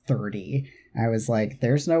like 30. I was like,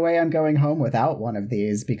 there's no way I'm going home without one of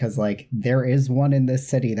these because like there is one in this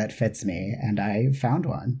city that fits me. And I found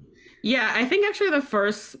one. Yeah, I think actually the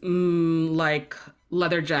first like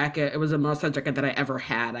leather jacket, it was a motorcycle jacket that I ever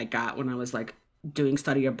had. I got when I was like doing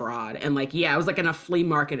study abroad. And like, yeah, I was like in a flea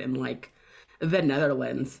market in like the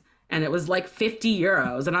Netherlands, and it was like 50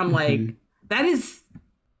 euros. And I'm like, that is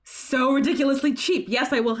so ridiculously cheap.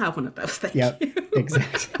 Yes, I will have one of those. Thank you.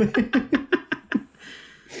 Exactly.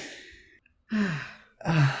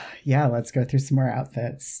 Yeah, let's go through some more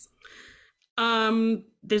outfits.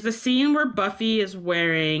 There's a scene where Buffy is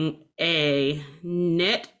wearing a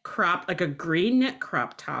like a green knit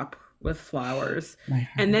crop top with flowers.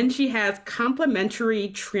 And then she has complimentary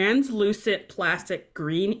translucent plastic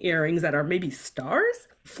green earrings that are maybe stars.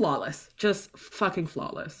 Flawless. Just fucking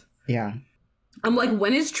flawless. Yeah. I'm like,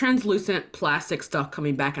 when is translucent plastic stuff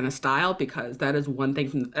coming back in a style? Because that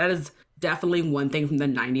is definitely one thing from the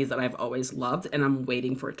 90s that I've always loved, and I'm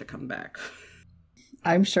waiting for it to come back.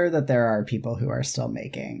 I'm sure that there are people who are still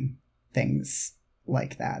making things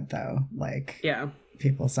like that, though. Like, yeah,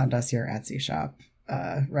 people send us your Etsy shop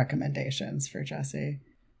recommendations for Jessie.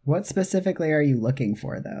 What specifically are you looking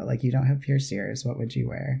for, though? Like, you don't have pierced ears. What would you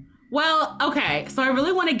wear? Well, okay, so I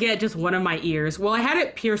really want to get just one of my ears. Well, I had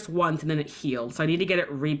it pierced once and then it healed, so I need to get it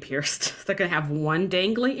re-pierced so I can have one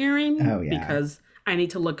dangly earring. Oh, yeah. Because I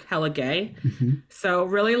need to look hella gay. So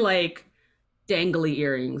really, like, dangly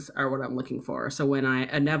earrings are what I'm looking for. So when I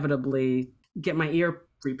inevitably get my ear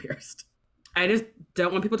re-pierced, I just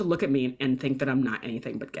don't want people to look at me and think that I'm not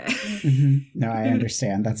anything but gay. No, I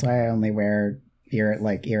understand. That's why I only wear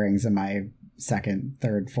earrings in my second,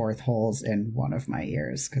 third, fourth holes in one of my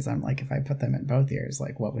ears, because I'm like, if I put them in both ears,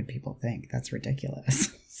 like, what would people think? That's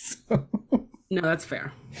ridiculous. So. No, that's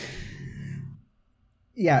fair.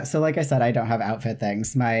 Yeah, so like I said, I don't have outfit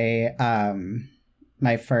things. My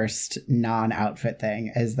first non-outfit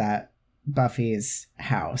thing is that Buffy's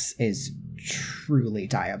house is truly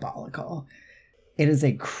diabolical. It is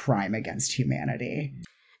a crime against humanity.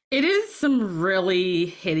 It is some really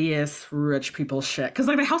hideous rich people shit. Because,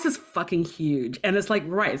 like, the house is fucking huge. And it's like,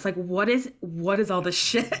 right, it's like, what is all this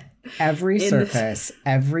shit? Every surface,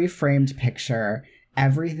 every framed picture,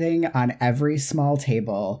 everything on every small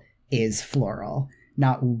table is floral.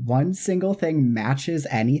 Not one single thing matches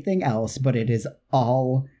anything else, but it is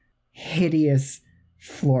all hideous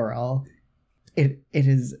floral.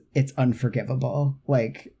 It's unforgivable.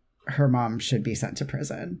 Like, her mom should be sent to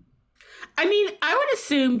prison. I mean, I would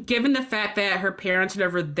assume, given the fact that her parents are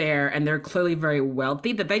never there and they're clearly very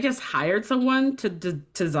wealthy, that they just hired someone to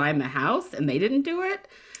design the house and they didn't do it.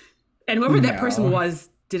 And whoever that person was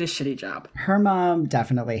did a shitty job. Her mom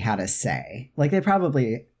definitely had a say. Like, they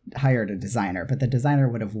probably hired a designer, but the designer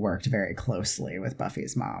would have worked very closely with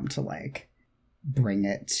Buffy's mom to, like, bring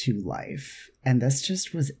it to life. And this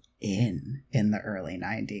just was in the early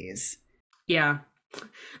 90s. Yeah.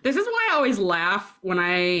 This is why I always laugh when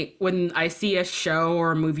I see a show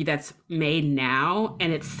or a movie that's made now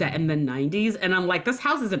and it's set in the 90s, and I'm like, this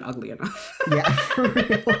house isn't ugly enough. Yeah, for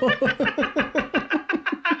real.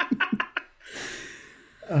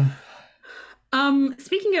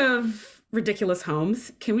 Speaking of ridiculous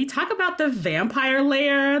homes, can we talk about the vampire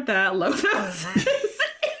lair that Lothos is?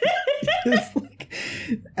 This like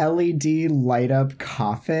LED light up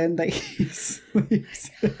coffin that he sleeps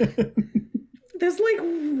in. There's like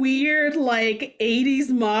weird like 80s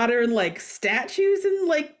modern like statues and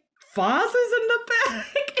like vases in the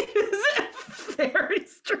back. It's very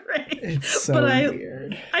strange. It's so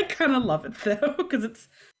weird. I kind of love it though, because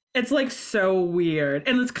it's like so weird.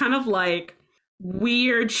 And it's kind of like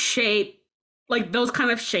weird shape. Like those kind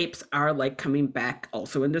of shapes are like coming back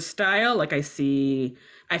also into style. Like I feel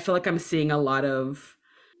like I'm seeing a lot of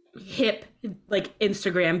hip like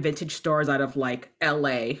Instagram vintage stores out of like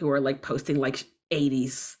LA who are like posting like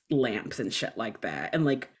 80s lamps and shit like that. And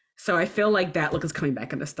like, so I feel like that look is coming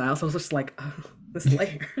back into style. So I was just like, oh, this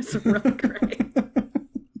layer is really great.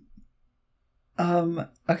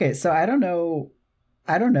 Okay, so I don't know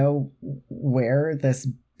where this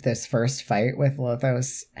first fight with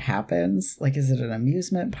Lothos happens. Like, is it an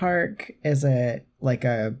amusement park? Is it like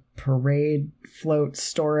a parade float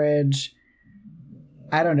storage?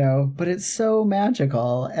 I don't know, but it's so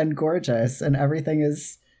magical and gorgeous, and everything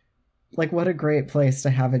is like, what a great place to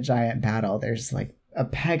have a giant battle. There's like a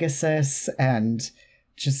Pegasus and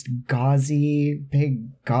just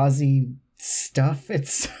big gauzy stuff.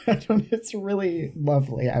 It's really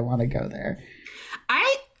lovely. I want to go there.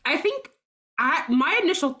 I think my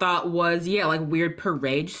initial thought was, yeah, like weird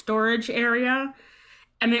parade storage area.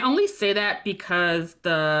 And I only say that because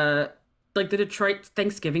the Detroit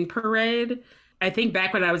Thanksgiving parade, I think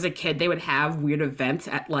back when I was a kid, they would have weird events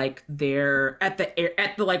at like at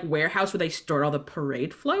the like warehouse where they stored all the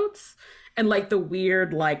parade floats, and like the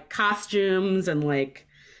weird like costumes and like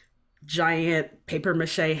giant paper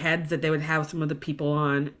mache heads that they would have some of the people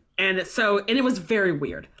on. And it was very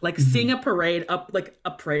weird. Like seeing a parade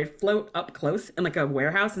float up close in like a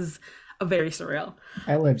warehouse is very surreal.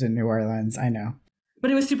 I lived in New Orleans, I know.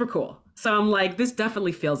 But it was super cool. So I'm like, this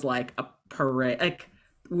definitely feels like a parade, like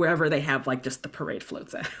wherever they have like just the parade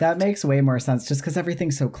floats at. That makes way more sense just because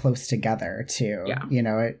everything's so close together too. Yeah. You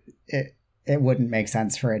know, it wouldn't make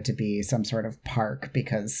sense for it to be some sort of park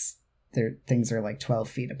because things are like 12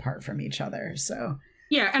 feet apart from each other. So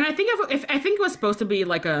yeah, and I think if it was supposed to be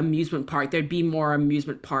like an amusement park, there'd be more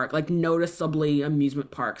amusement park, like noticeably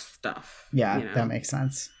amusement park stuff. Yeah, you know? That makes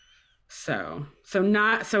sense. So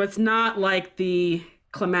it's not like the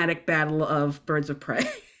climatic battle of Birds of Prey.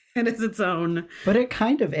 It is its own. But it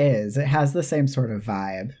kind of is. It has the same sort of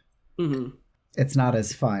vibe. Mm-hmm. It's not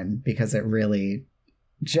as fun because it really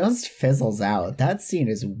just fizzles out. That scene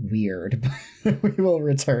is weird. But we will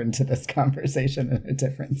return to this conversation in a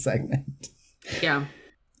different segment. Yeah.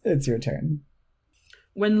 It's your turn.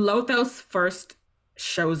 When Lothos first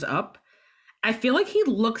shows up, I feel like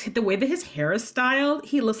the way that his hair is styled,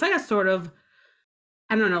 he looks like a sort of,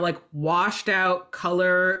 I don't know, like washed out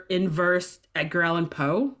color inverse Edgar Allan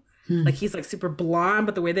Poe. Like he's like super blonde,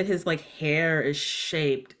 but the way that his like hair is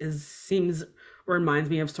shaped reminds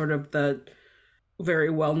me of sort of the very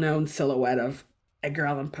well-known silhouette of Edgar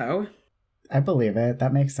Allan Poe. I believe it.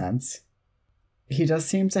 That makes sense. He does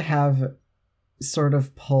seem to have sort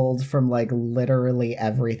of pulled from like literally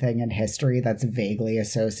everything in history that's vaguely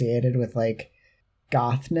associated with like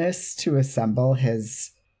gothness to assemble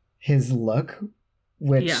his look,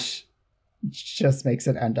 which just makes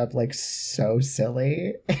it end up like so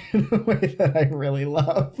silly in a way that I really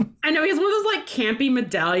love. I know, he has one of those like campy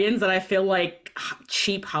medallions that I feel like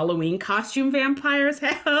cheap Halloween costume vampires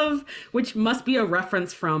have, which must be a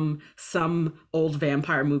reference from some old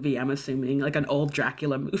vampire movie, I'm assuming, like an old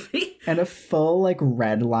Dracula movie. And a full like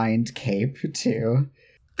red lined cape too.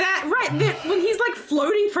 When he's like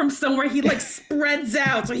floating from somewhere, he like spreads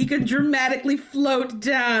out so he can dramatically float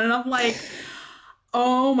down, and I'm like,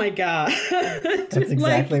 oh my god. That's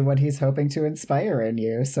exactly what he's hoping to inspire in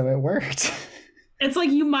you, so it worked. It's like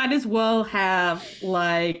you might as well have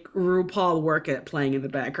like RuPaul work it playing in the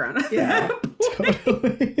background. Yeah,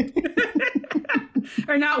 totally.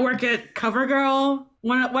 Or not work it, CoverGirl,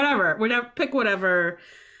 whatever, pick whatever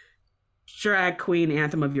drag queen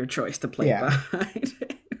anthem of your choice to play behind.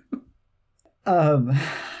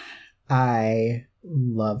 I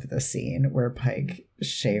love the scene where Pike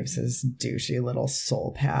shaves his douchey little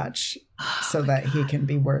soul patch so that he can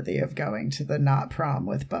be worthy of going to the not prom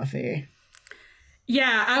with Buffy.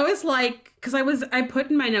 Yeah, I was like, because I put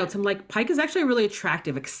in my notes, I'm like, Pike is actually really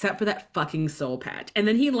attractive except for that fucking soul patch. And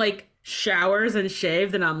then he like showers and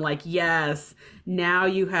shaved, and I'm like, yes, now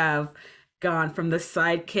you have gone from the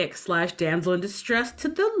sidekick / damsel in distress to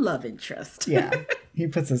the love interest. Yeah. He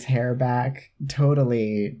puts his hair back.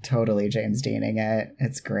 Totally James Deaning it.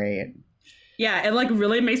 It's great. Yeah, it like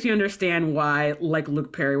really makes me understand why like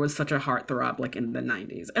Luke Perry was such a heartthrob like in the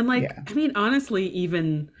 90s. And like, I mean, honestly,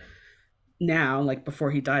 even now, like before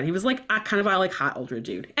he died, he was like kind of a like hot older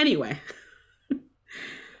dude. Anyway,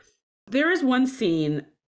 there is one scene,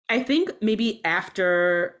 I think maybe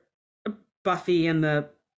after Buffy and the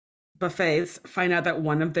buffets find out that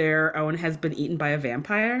one of their own has been eaten by a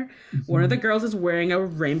vampire. Mm-hmm. One of the girls is wearing a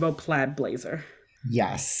rainbow plaid blazer.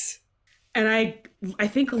 Yes. And I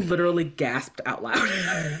think literally gasped out loud.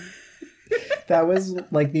 That was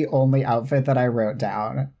like the only outfit that I wrote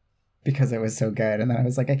down because it was so good. And then I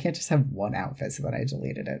was like, I can't just have one outfit, so then I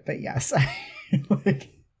deleted it. But yes,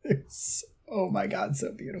 it's, oh my God,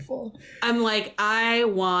 so beautiful. I'm like, I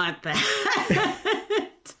want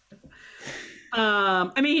that.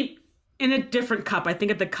 I mean, in a different cup. I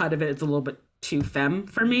think at the cut of it's a little bit too femme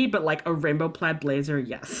for me, but like a rainbow plaid blazer,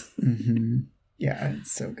 yes. Mm-hmm. Yeah,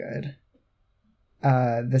 it's so good.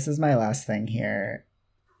 This is my last thing here.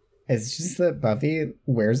 It's just that Buffy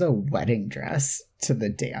wears a wedding dress to the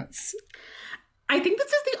dance. I think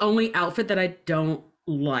this is the only outfit that I don't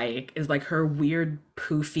like, is like her weird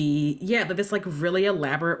poofy, but this like really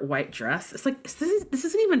elaborate white dress. It's like, this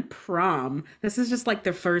isn't even prom. This is just like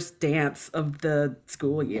the first dance of the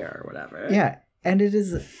school year or whatever. Yeah, and it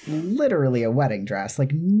is literally a wedding dress.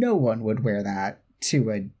 Like no one would wear that to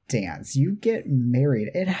a dance. You get married.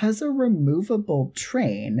 It has a removable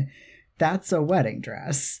train. That's a wedding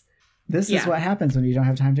dress. This is what happens when you don't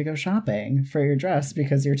have time to go shopping for your dress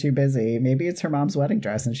because you're too busy. Maybe it's her mom's wedding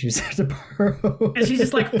dress and she just had to borrow. And she's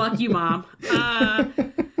just like, fuck you, mom.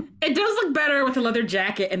 It does look better with the leather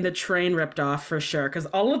jacket and the train ripped off for sure. Because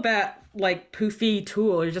all of that like poofy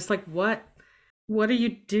tulle, you're just like, what are you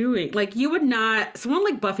doing? Like someone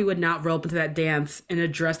like Buffy would not roll up into that dance in a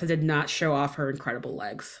dress that did not show off her incredible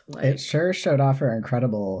legs. Like, it sure showed off her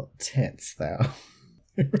incredible tits though.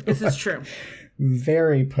 This is true.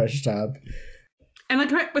 Very pushed up. And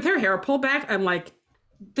like with her hair pulled back, I'm like,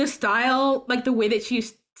 the style, like the way that she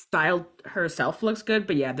styled herself looks good.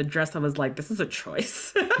 But yeah, the dress, I was like, this is a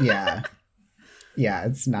choice. Yeah,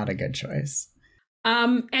 it's not a good choice.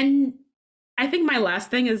 And I think my last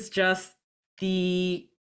thing is just the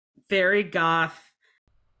very goth,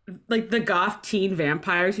 like the goth teen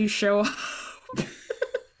vampires who show up.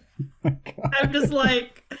 Oh I'm just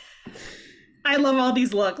like, I love all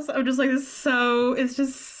these looks. I'm just like, it's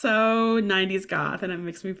just so 90s goth, and it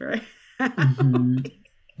makes me very happy. Mm-hmm.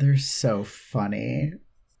 They're so funny.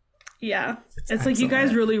 Yeah. It's like you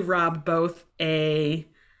guys really robbed both a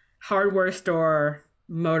hardware store,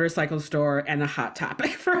 motorcycle store, and a Hot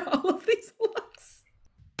Topic for all of these looks.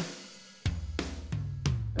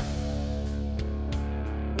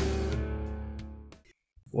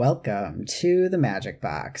 Welcome to the Magic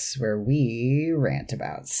Box, where we rant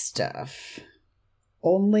about stuff.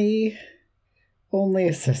 Only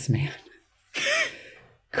a cis man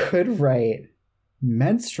could write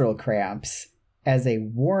menstrual cramps as a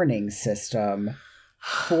warning system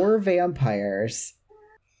for vampires.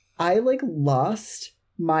 I like lost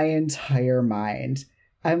my entire mind.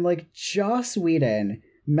 I'm like, Joss Whedon,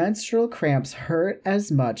 menstrual cramps hurt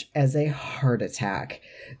as much as a heart attack.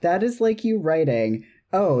 That is like you writing,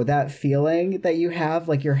 oh, that feeling that you have,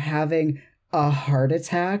 like you're having a heart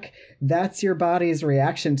attack, that's your body's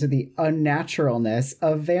reaction to the unnaturalness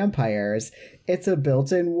of vampires. it's a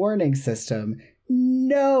built-in warning system.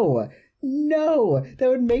 No, that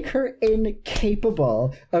would make her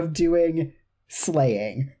incapable of doing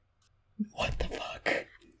slaying. What the fuck?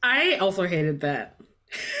 I also hated that.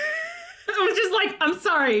 I was just like, I'm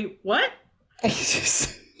sorry, what? I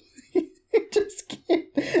just can't.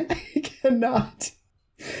 I cannot.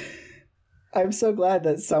 I'm so glad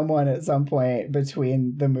that someone at some point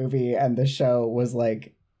between the movie and the show was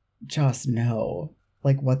like, Joss, no.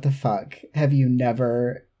 Like, what the fuck? Have you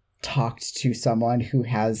never talked to someone who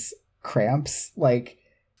has cramps? Like,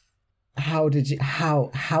 how did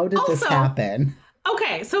this happen?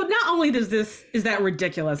 Okay, so not only is that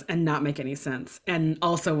ridiculous and not make any sense, and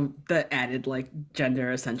also the added like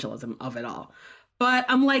gender essentialism of it all. But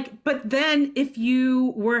I'm like, but then if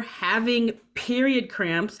you were having period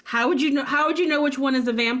cramps, how would you know which one is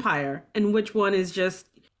a vampire and which one is just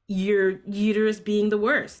your uterus being the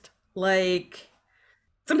worst? Like,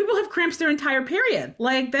 some people have cramps their entire period.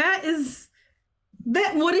 Like, what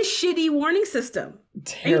a shitty warning system.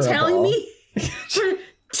 Terrible. Are you telling me for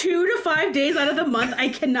 2 to 5 days out of the month I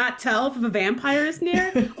cannot tell if a vampire is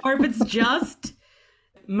near, or if it's just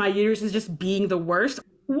my uterus is just being the worst?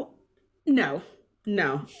 No.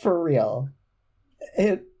 For real.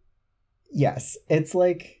 Yes, it's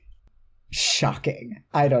like shocking.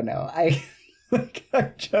 I don't know. I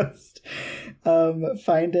just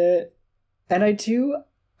find it, and I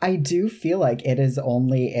do feel like it is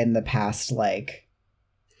only in the past like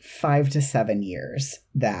 5 to 7 years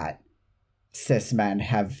that cis men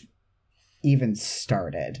have even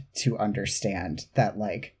started to understand that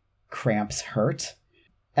like cramps hurt.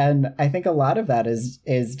 And I think a lot of that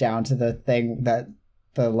is down to the thing that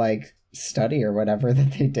the like study or whatever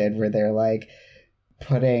that they did where they're like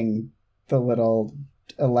putting the little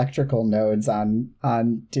electrical nodes on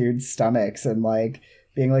dudes' stomachs and like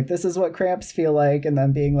being like, this is what cramps feel like, and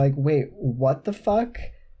then being like, wait, what the fuck?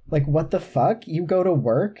 Like, what the fuck? You go to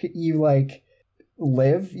work, you like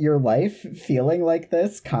live your life feeling like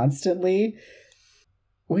this constantly,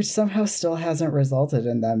 which somehow still hasn't resulted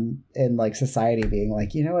in them in like society being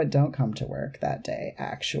like, you know what, don't come to work that day,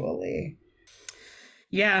 actually.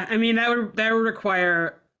 Yeah, I mean, that would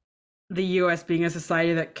require the US being a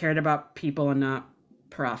society that cared about people and not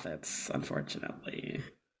profits, unfortunately.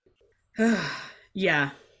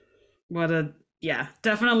 Yeah.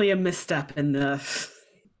 Definitely a misstep in the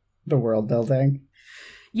world building.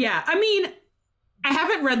 Yeah, I mean, I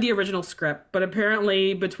haven't read the original script, but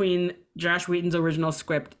apparently between Josh Whedon's original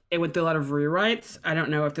script, it went through a lot of rewrites. I don't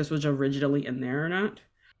know if this was originally in there or not.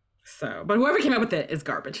 So, but whoever came up with it is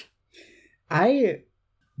garbage.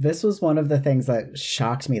 This was one of the things that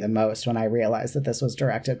shocked me the most when I realized that this was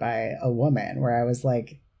directed by a woman, where I was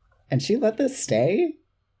like, and she let this stay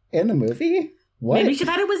in the movie? What? Maybe she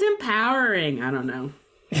thought it was empowering. I don't know.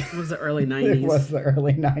 It was the early 90s. It was the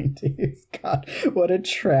early 90s. God, what a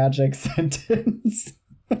tragic sentence.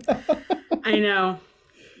 I know.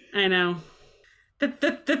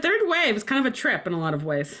 The third wave is kind of a trip in a lot of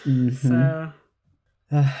ways. Mm-hmm. So.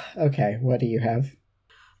 Okay, what do you have?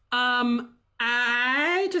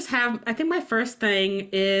 I think my first thing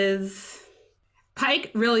is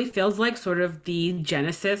Pike really feels like sort of the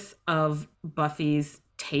genesis of Buffy's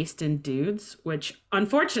taste in dudes, which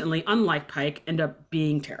unfortunately, unlike Pike, end up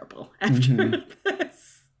being terrible after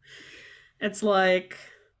this. It's like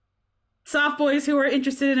soft boys who are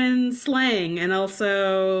interested in slang and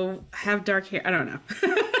also have dark hair. I don't know.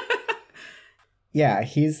 Yeah,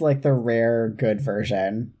 he's like the rare good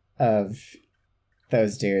version of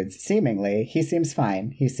those dudes. Seemingly, he seems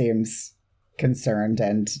fine. He seems concerned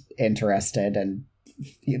and interested and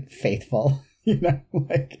faithful,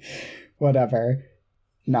 like whatever.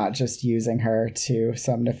 Not just using her to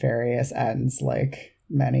some nefarious ends like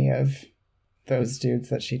many of those dudes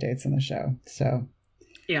that she dates in the show. So,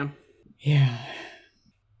 yeah.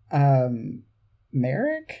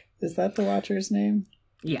 Merrick? Is that the Watcher's name?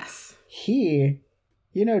 Yes.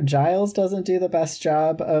 Giles doesn't do the best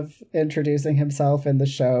job of introducing himself in the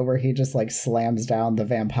show, where he just like slams down the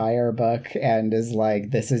vampire book and is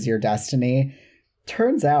like, this is your destiny.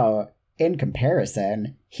 Turns out, in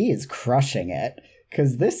comparison, he is crushing it.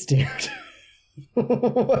 Because this dude,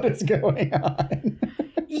 what is going on?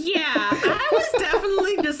 Yeah, I was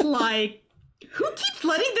definitely just like, who keeps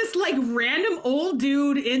letting this like random old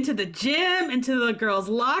dude into the gym, into the girls'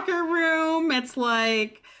 locker room? It's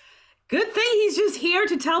like, good thing he's just here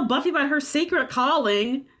to tell Buffy about her secret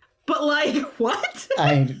calling. But like, what?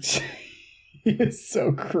 He is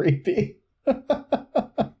so creepy. And then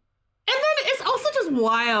it's also just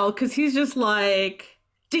wild because he's just like,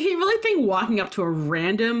 did he really think walking up to a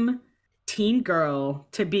random teen girl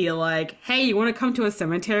to be like, hey, you want to come to a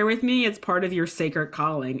cemetery with me? It's part of your sacred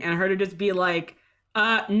calling. And her to just be like,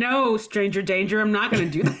 no, stranger danger, I'm not going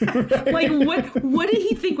to do that. Like, what did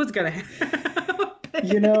he think was going to happen?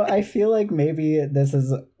 You know, I feel like maybe this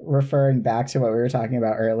is referring back to what we were talking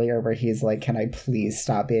about earlier, where he's like, can I please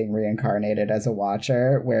stop being reincarnated as a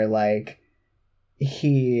watcher? Where, like,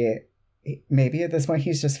 maybe at this point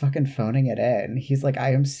he's just fucking phoning it in. He's like,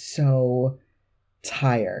 I am so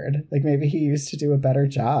tired. Like, maybe he used to do a better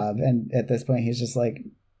job. And at this point, he's just like,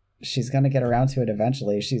 she's going to get around to it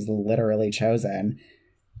eventually. She's literally chosen.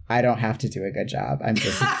 I don't have to do a good job. I'm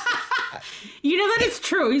just... You know, that is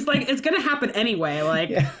true. He's like, it's going to happen anyway.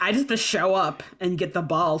 Like, yeah. I just have to show up and get the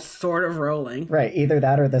ball sort of rolling. Right. Either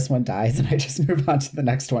that or this one dies and I just move on to the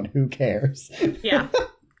next one. Who cares? Yeah.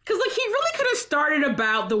 Because, like, he really could have started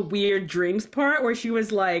about the weird dreams part where she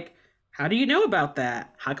was like, how do you know about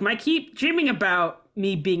that? How come I keep dreaming about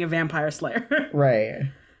me being a vampire slayer? Right.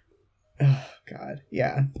 Oh, God.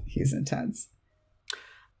 Yeah. He's intense.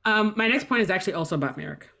 My next point is actually also about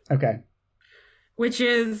Merrick. Okay. Which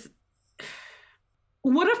is...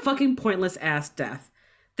 what a fucking pointless ass death.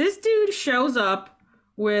 This dude shows up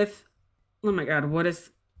with, oh my God, what is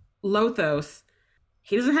Lothos?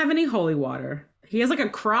 He doesn't have any holy water. He has like a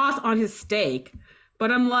cross on his stake.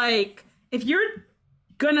 But I'm like, if you're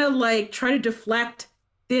gonna like try to deflect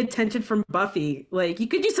the attention from Buffy, like you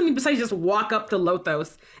could do something besides just walk up to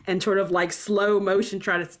Lothos and sort of like slow motion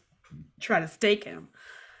try to stake him.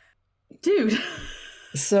 Dude.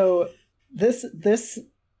 So this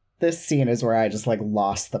scene is where I just like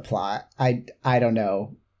lost the plot. I don't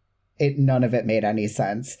know. None of it made any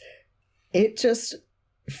sense. It just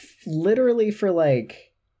literally for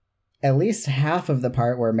like at least half of the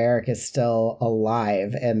part where Merrick is still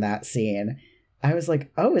alive in that scene, I was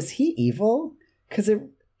like, oh, is he evil? Because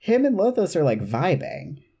him and Lothos are like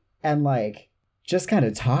vibing and like just kind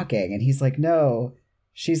of talking. And he's like, no,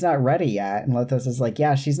 she's not ready yet. And Lothos is like,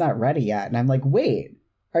 yeah, she's not ready yet. And I'm like, wait,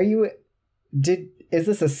 is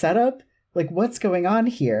this a setup? Like, what's going on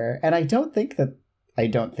here? And I don't think that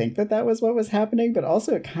that was what was happening, but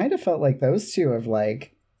also it kind of felt like those two are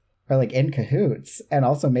like in cahoots and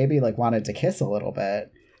also maybe like wanted to kiss a little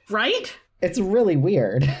bit. Right? It's really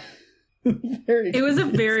weird. It was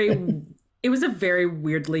a very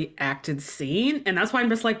weirdly acted scene, and that's why I'm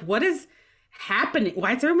just like, what is happening?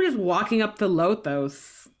 Why is everyone just walking up to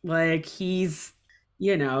Lothos like he's,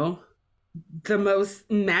 you know, the most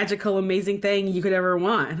magical, amazing thing you could ever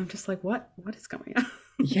want? And I'm just like, what is going on?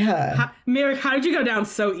 Yeah. Merrick, how did you go down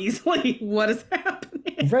so easily? What is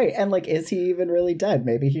happening? Right. And like, is he even really dead?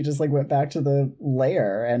 Maybe he just like went back to the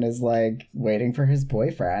lair and is like waiting for his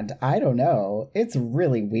boyfriend. I don't know. It's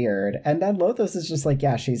really weird. And then Lothos is just like,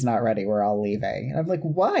 yeah, she's not ready. We're all leaving. And I'm like,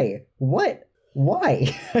 why? What?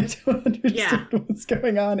 Why? I don't understand what's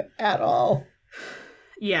going on at all.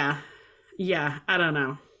 Yeah. Yeah. I don't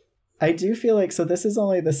know. I do feel like, so this is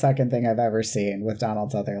only the second thing I've ever seen with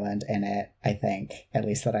Donald Sutherland in it, I think, at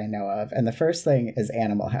least that I know of. And the first thing is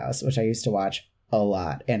Animal House, which I used to watch a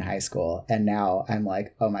lot in high school. And now I'm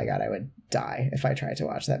like, oh my God, I would die if I tried to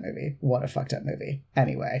watch that movie. What a fucked up movie.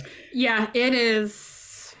 Anyway. Yeah, it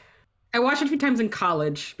is. I watched it a few times in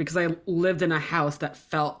college because I lived in a house that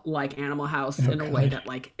felt like Animal House in a way that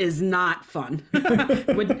like is not fun.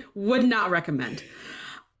 would not recommend.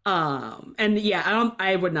 And yeah,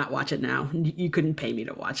 I would not watch it now. You couldn't pay me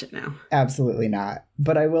to watch it now. Absolutely not.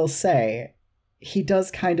 But I will say, he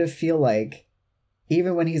does kind of feel like,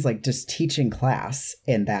 even when he's like just teaching class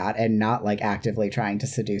in that and not like actively trying to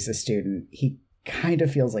seduce a student, he kind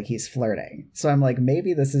of feels like he's flirting. So I'm like,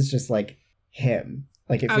 maybe this is just like him.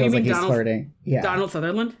 Like it feels like he's flirting. Yeah. Donald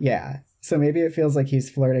Sutherland? Yeah. So maybe it feels like he's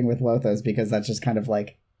flirting with Lothos because that's just kind of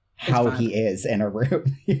like how he is in a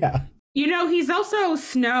room. Yeah. You know, he's also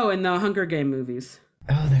Snow in the Hunger Game movies.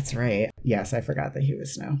 Oh, that's right. Yes, I forgot that he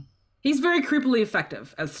was Snow. He's very creepily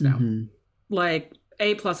effective as Snow. Mm-hmm. Like,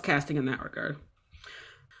 A+ casting in that regard.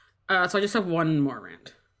 So I just have one more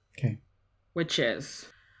rant. Okay. Which is,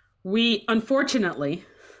 unfortunately,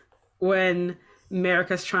 when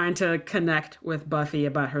America's trying to connect with Buffy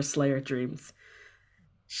about her Slayer dreams,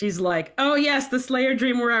 she's like, oh yes, the Slayer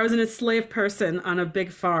dream where I was an enslaved person on a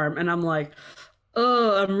big farm. And I'm like...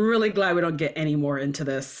 oh, I'm really glad we don't get any more into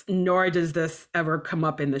this, nor does this ever come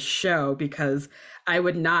up in the show, because I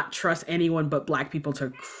would not trust anyone but Black people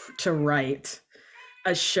to write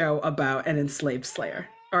a show about an enslaved slayer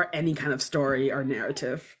or any kind of story or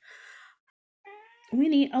narrative.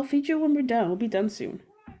 Winnie, I'll feed you when we're done. We'll be done soon.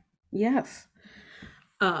 Yes.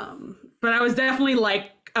 But I was definitely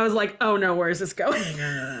like I was like, oh no, where is this going?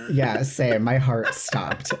 Yeah, same. My heart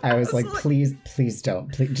stopped. I was like, please don't.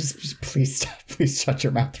 Please stop. Please shut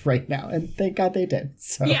your mouth right now. And thank God they did.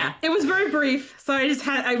 So yeah, it was very brief. So I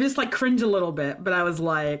just like cringed a little bit, but I was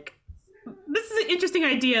like, this is an interesting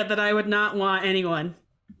idea that I would not want anyone,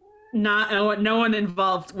 no one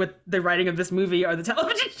involved with the writing of this movie or the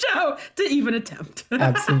television show to even attempt.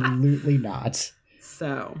 Absolutely not.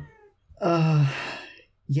 So.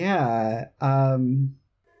 Yeah.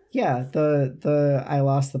 Yeah, the I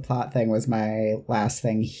lost the plot thing was my last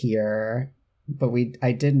thing here. But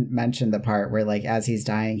I didn't mention the part where, like, as he's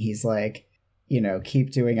dying, he's like, you know,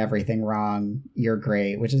 keep doing everything wrong. You're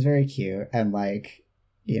great, which is very cute and, like,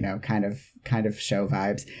 you know, kind of show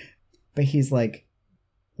vibes. But he's like,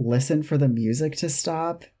 listen for the music to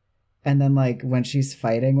stop. And then, like, when she's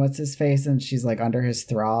fighting what's his face and she's like under his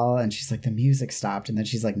thrall and she's like, the music stopped, and then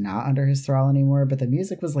she's like not under his thrall anymore, but the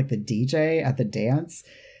music was like the DJ at the dance.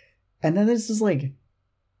 And then this is like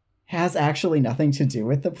has actually nothing to do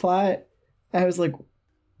with the plot. I was like,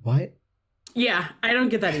 what? Yeah, I don't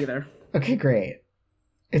get that either. Okay, great.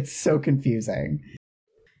 It's so confusing.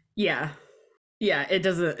 Yeah. Yeah, it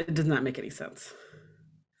does not make any sense.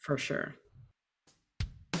 For sure.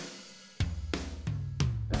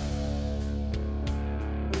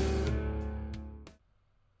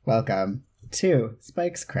 Welcome to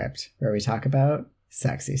Spike's Crypt, where we talk about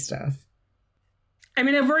sexy stuff. I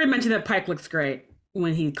mean, I've already mentioned that Pike looks great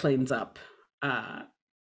when he cleans up.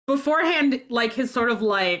 Beforehand, like, his sort of,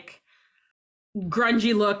 like,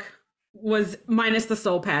 grungy look was minus the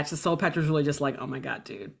soul patch. The soul patch was really just like, oh my God,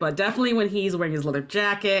 dude. But definitely when he's wearing his leather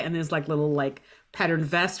jacket and his, like, little, like, patterned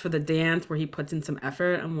vest for the dance where he puts in some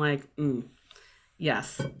effort, I'm like,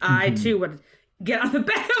 yes. Mm-hmm. I, too, would get on the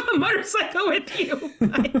back of a motorcycle with you.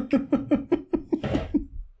 Like.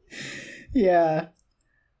 Yeah.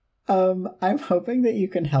 I'm hoping that you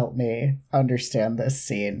can help me understand this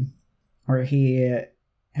scene where he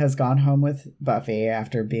has gone home with Buffy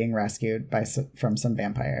after being rescued from some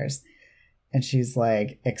vampires. And she's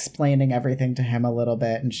like explaining everything to him a little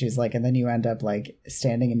bit. And she's like, and then you end up like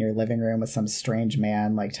standing in your living room with some strange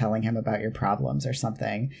man, like telling him about your problems or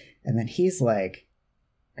something. And then he's like,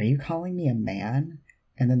 are you calling me a man?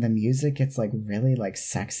 And then the music gets like really like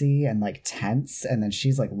sexy and like tense. And then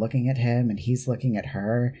she's like looking at him and he's looking at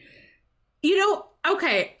her. You know,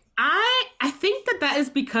 okay, I think that is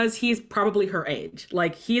because he's probably her age.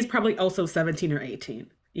 Like, he's probably also 17 or 18,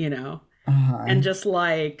 you know? Uh-huh. And just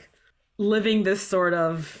like living this sort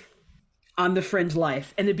of on the fringe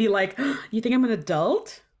life. And it'd be like, you think I'm an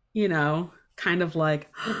adult? You know, kind of like,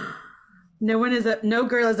 no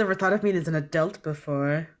girl has ever thought of me as an adult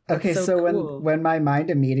before. That's okay, so cool. when my mind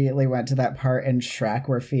immediately went to that part in Shrek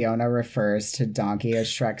where Fiona refers to Donkey as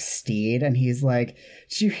Shrek's steed, and he's like,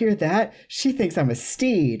 did you hear that? She thinks I'm a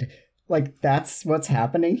steed. Like, that's what's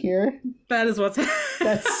happening here? That is what's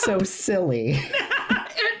That's so silly.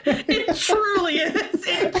 It truly is.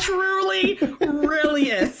 It truly, really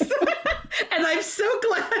is. And I'm so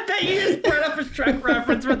glad that you just brought up a Shrek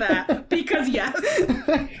reference for that, because yes.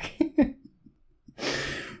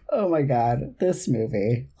 Oh my God, this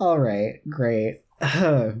movie. All right, great.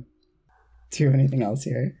 Do you have anything else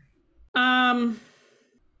here? I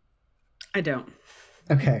don't.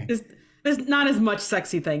 Okay. There's not as much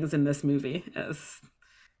sexy things in this movie as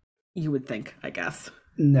you would think, I guess.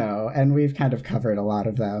 No, and we've kind of covered a lot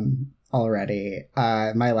of them already.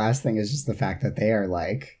 My last thing is just the fact that they are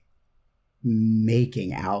like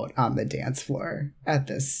making out on the dance floor at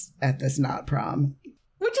this not prom.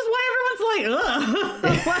 Which is why everyone's like, ugh.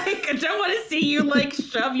 Like, I don't want to see you, like,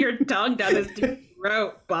 shove your tongue down this dude's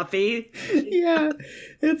throat, Buffy. Yeah,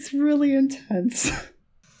 it's really intense.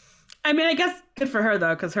 I mean, I guess good for her,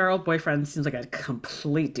 though, because her old boyfriend seems like a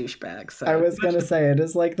complete douchebag. So I was going to say, it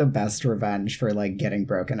is, like, the best revenge for, like, getting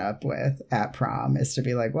broken up with at prom is to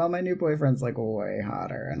be like, well, my new boyfriend's, like, way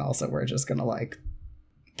hotter, and also we're just going to, like,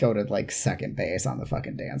 go to, like, second base on the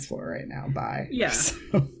fucking dance floor right now. Bye. Yeah.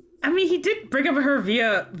 So. I mean, he did bring up her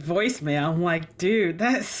via voicemail. I'm like, dude,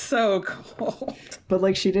 that's so cold. But,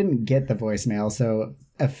 like, she didn't get the voicemail, so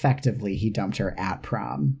effectively he dumped her at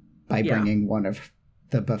prom by bringing one of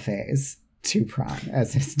the buffets to prom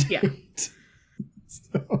as his date. Yeah.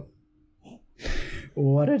 So,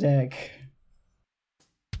 what a dick.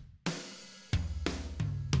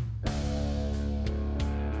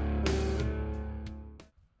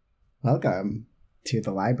 Welcome to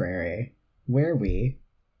the library, where we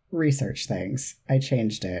research things. I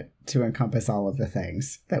changed it to encompass all of the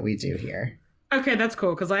things that we do here. Okay, that's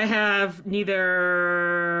cool, because I have neither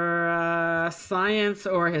science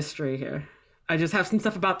or history here. I just have some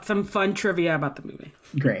stuff about some fun trivia about the movie.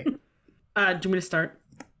 Great. Do you want me to start?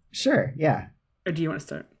 Sure, yeah. Or do you want to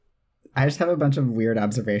start? I just have a bunch of weird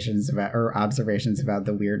observations about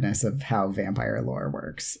the weirdness of how vampire lore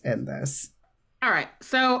works in this. All right,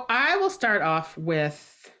 so I will start off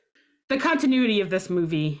with the continuity of this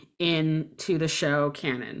movie into the show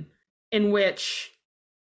canon, in which,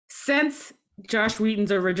 since Josh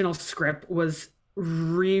Whedon's original script was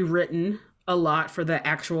rewritten a lot for the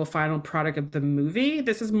actual final product of the movie,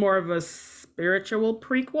 this is more of a spiritual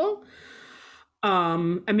prequel.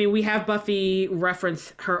 I mean, we have Buffy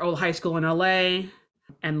reference her old high school in LA,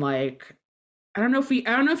 and like, I don't know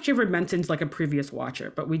if she ever mentions like a previous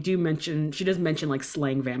watcher, but she does mention like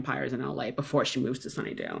slaying vampires in LA before she moves to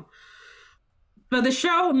Sunnydale. But the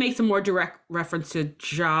show makes a more direct reference to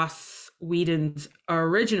Joss Whedon's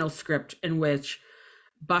original script, in which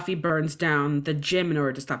Buffy burns down the gym in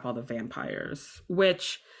order to stop all the vampires,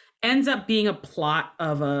 which ends up being a plot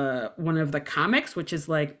of one of the comics, which is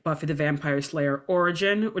like Buffy the Vampire Slayer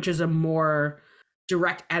Origin, which is a more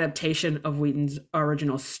direct adaptation of Whedon's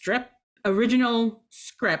original script,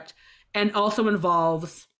 and also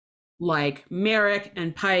involves like Merrick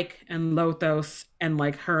and Pike and Lothos, and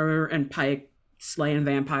like her and Pike slaying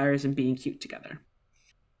vampires and being cute together.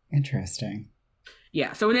 Interesting.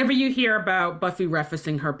 Yeah, so whenever you hear about Buffy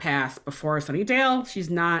referencing her past before Sunnydale, she's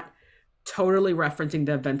not totally referencing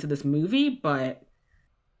the events of this movie, but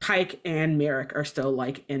Pike and Merrick are still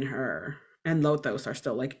like in her, and Lothos are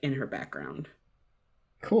still like in her background.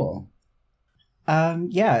 Cool.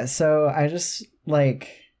 Yeah, so I just like,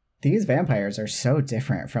 these vampires are so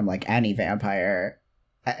different from like any vampire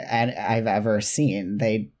I've ever seen.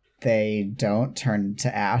 They don't turn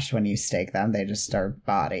to ash when you stake them. They just are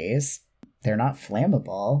bodies. They're not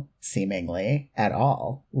flammable, seemingly, at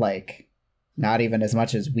all. Like, not even as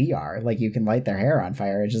much as we are. Like, you can light their hair on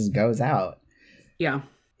fire, it just goes out. Yeah.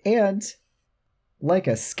 And, like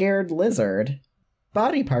a scared lizard,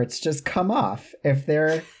 body parts just come off if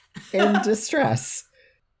they're in distress.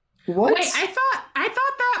 What? Wait, I thought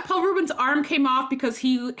that Paul Rubin's arm came off because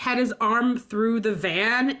he had his arm through the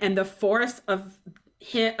van, and the force of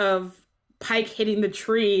Pike hitting the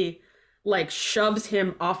tree like shoves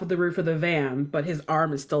him off of the roof of the van, but his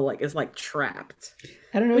arm is still like trapped.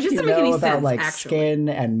 I don't know if you know about like skin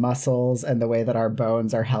and muscles and the way that our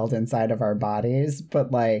bones are held inside of our bodies,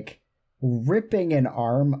 but like ripping an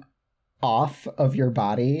arm off of your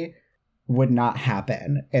body would not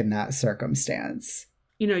happen in that circumstance.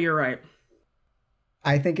 You know, you're right.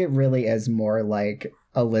 I think it really is more like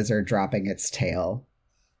a lizard dropping its tail.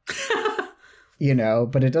 You know,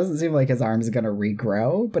 but it doesn't seem like his arm is going to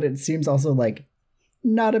regrow, but it seems also like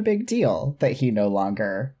not a big deal that he no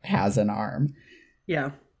longer has an arm. Yeah.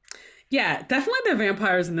 Yeah, definitely the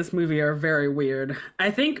vampires in this movie are very weird. I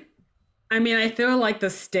feel like the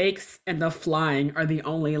stakes and the flying are the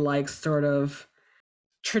only like sort of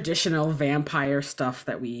traditional vampire stuff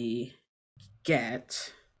that we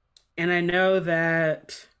get. And I know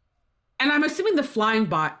that, and I'm assuming the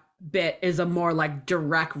flying bit is a more like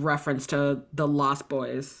direct reference to the Lost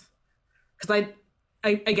Boys, because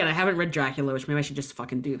I haven't read Dracula, which maybe I should just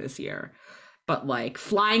fucking do this year, but like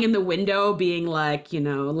flying in the window being like, you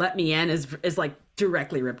know, let me in is like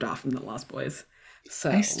directly ripped off from the Lost Boys.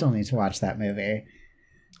 So I still need to watch that movie.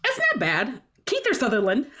 It's not bad. Kiefer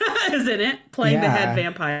Sutherland is in it playing the head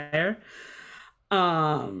vampire.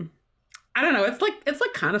 I don't know, it's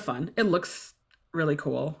like kind of fun. It looks really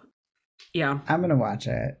cool. Yeah, I'm gonna watch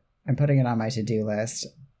it. I'm putting it on my to-do list.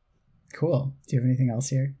 Cool. Do you have anything else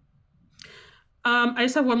here? I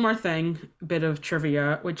just have one more thing, bit of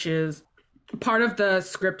trivia, which is part of the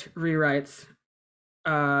script rewrites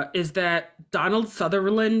is that Donald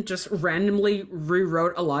Sutherland just randomly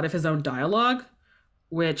rewrote a lot of his own dialogue,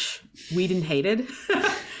 which Whedon hated.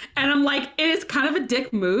 And I'm like, it is kind of a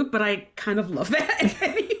dick move, but I kind of love that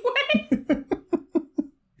anyway.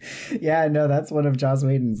 Yeah, no, that's one of Joss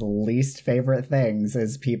Whedon's least favorite things,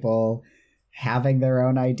 is people having their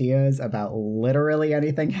own ideas about literally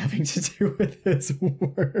anything having to do with his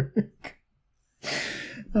work.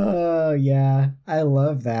 Oh, yeah. I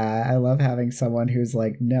love that. I love having someone who's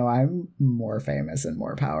like, no, I'm more famous and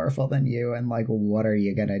more powerful than you. And like, what are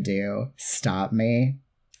you gonna do? Stop me?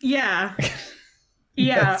 Yeah.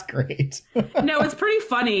 Yeah. That's great. No, it's pretty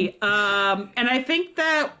funny. And I think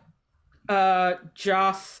that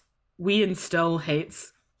Joss Whedon still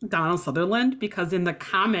hates Donald Sutherland, because in the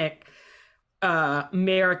comic,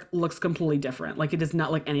 Merrick looks completely different. Like, it does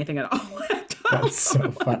not look anything at all. That's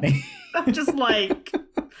so funny. I'm just like,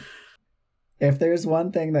 if there's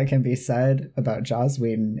one thing that can be said about Joss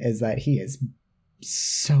Whedon, is that he is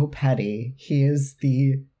so petty. He is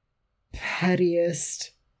the pettiest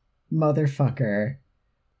motherfucker.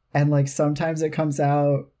 And like, sometimes it comes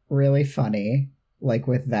out really funny. Like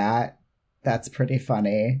with that, that's pretty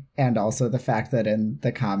funny. And also the fact that in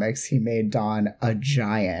the comics, he made Dawn a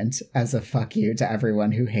giant as a fuck you to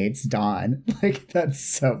everyone who hates Dawn. Like, that's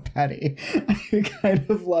so petty. I kind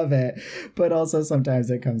of love it. But also sometimes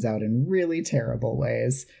it comes out in really terrible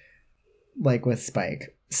ways, like with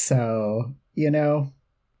Spike. So,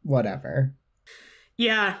 whatever.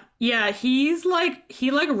 Yeah. He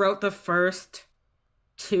wrote the first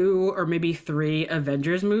 2 or maybe 3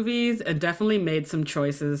 Avengers movies and definitely made some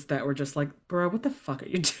choices that were just like, bro, what the fuck are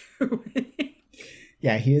you doing?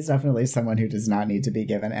 Yeah, he is definitely someone who does not need to be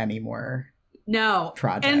given any more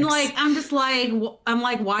projects. And I'm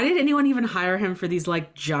like, why did anyone even hire him for these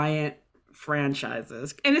like giant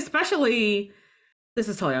franchises? And especially, this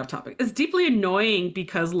is totally off topic, it's deeply annoying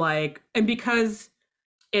because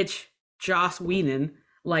it's Joss Whedon,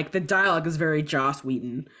 like the dialogue is very Joss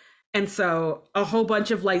Whedon. And so a whole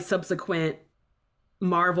bunch of like subsequent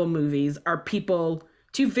Marvel movies are people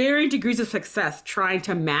to varying degrees of success trying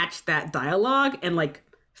to match that dialogue and like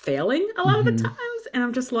failing a lot of the times. And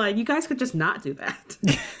I'm just like, you guys could just not do that.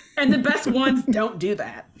 And the best ones don't do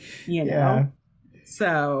that, you know? Yeah.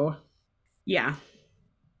 So, yeah.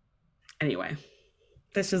 Anyway,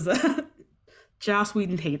 this is a Joss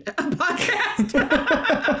Whedon hate podcast.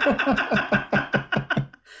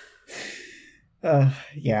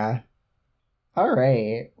 Yeah. All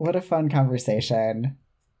right. What a fun conversation.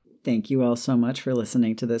 Thank you all so much for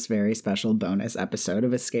listening to this very special bonus episode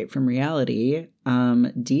of Escape from Reality.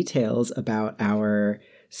 Details about our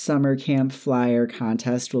summer camp flyer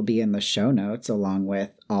contest will be in the show notes along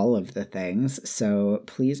with all of the things. So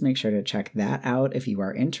please make sure to check that out if you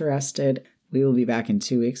are interested. We will be back in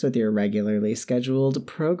 2 weeks with your regularly scheduled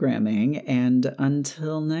programming. And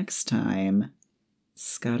until next time,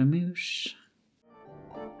 Scaramouche.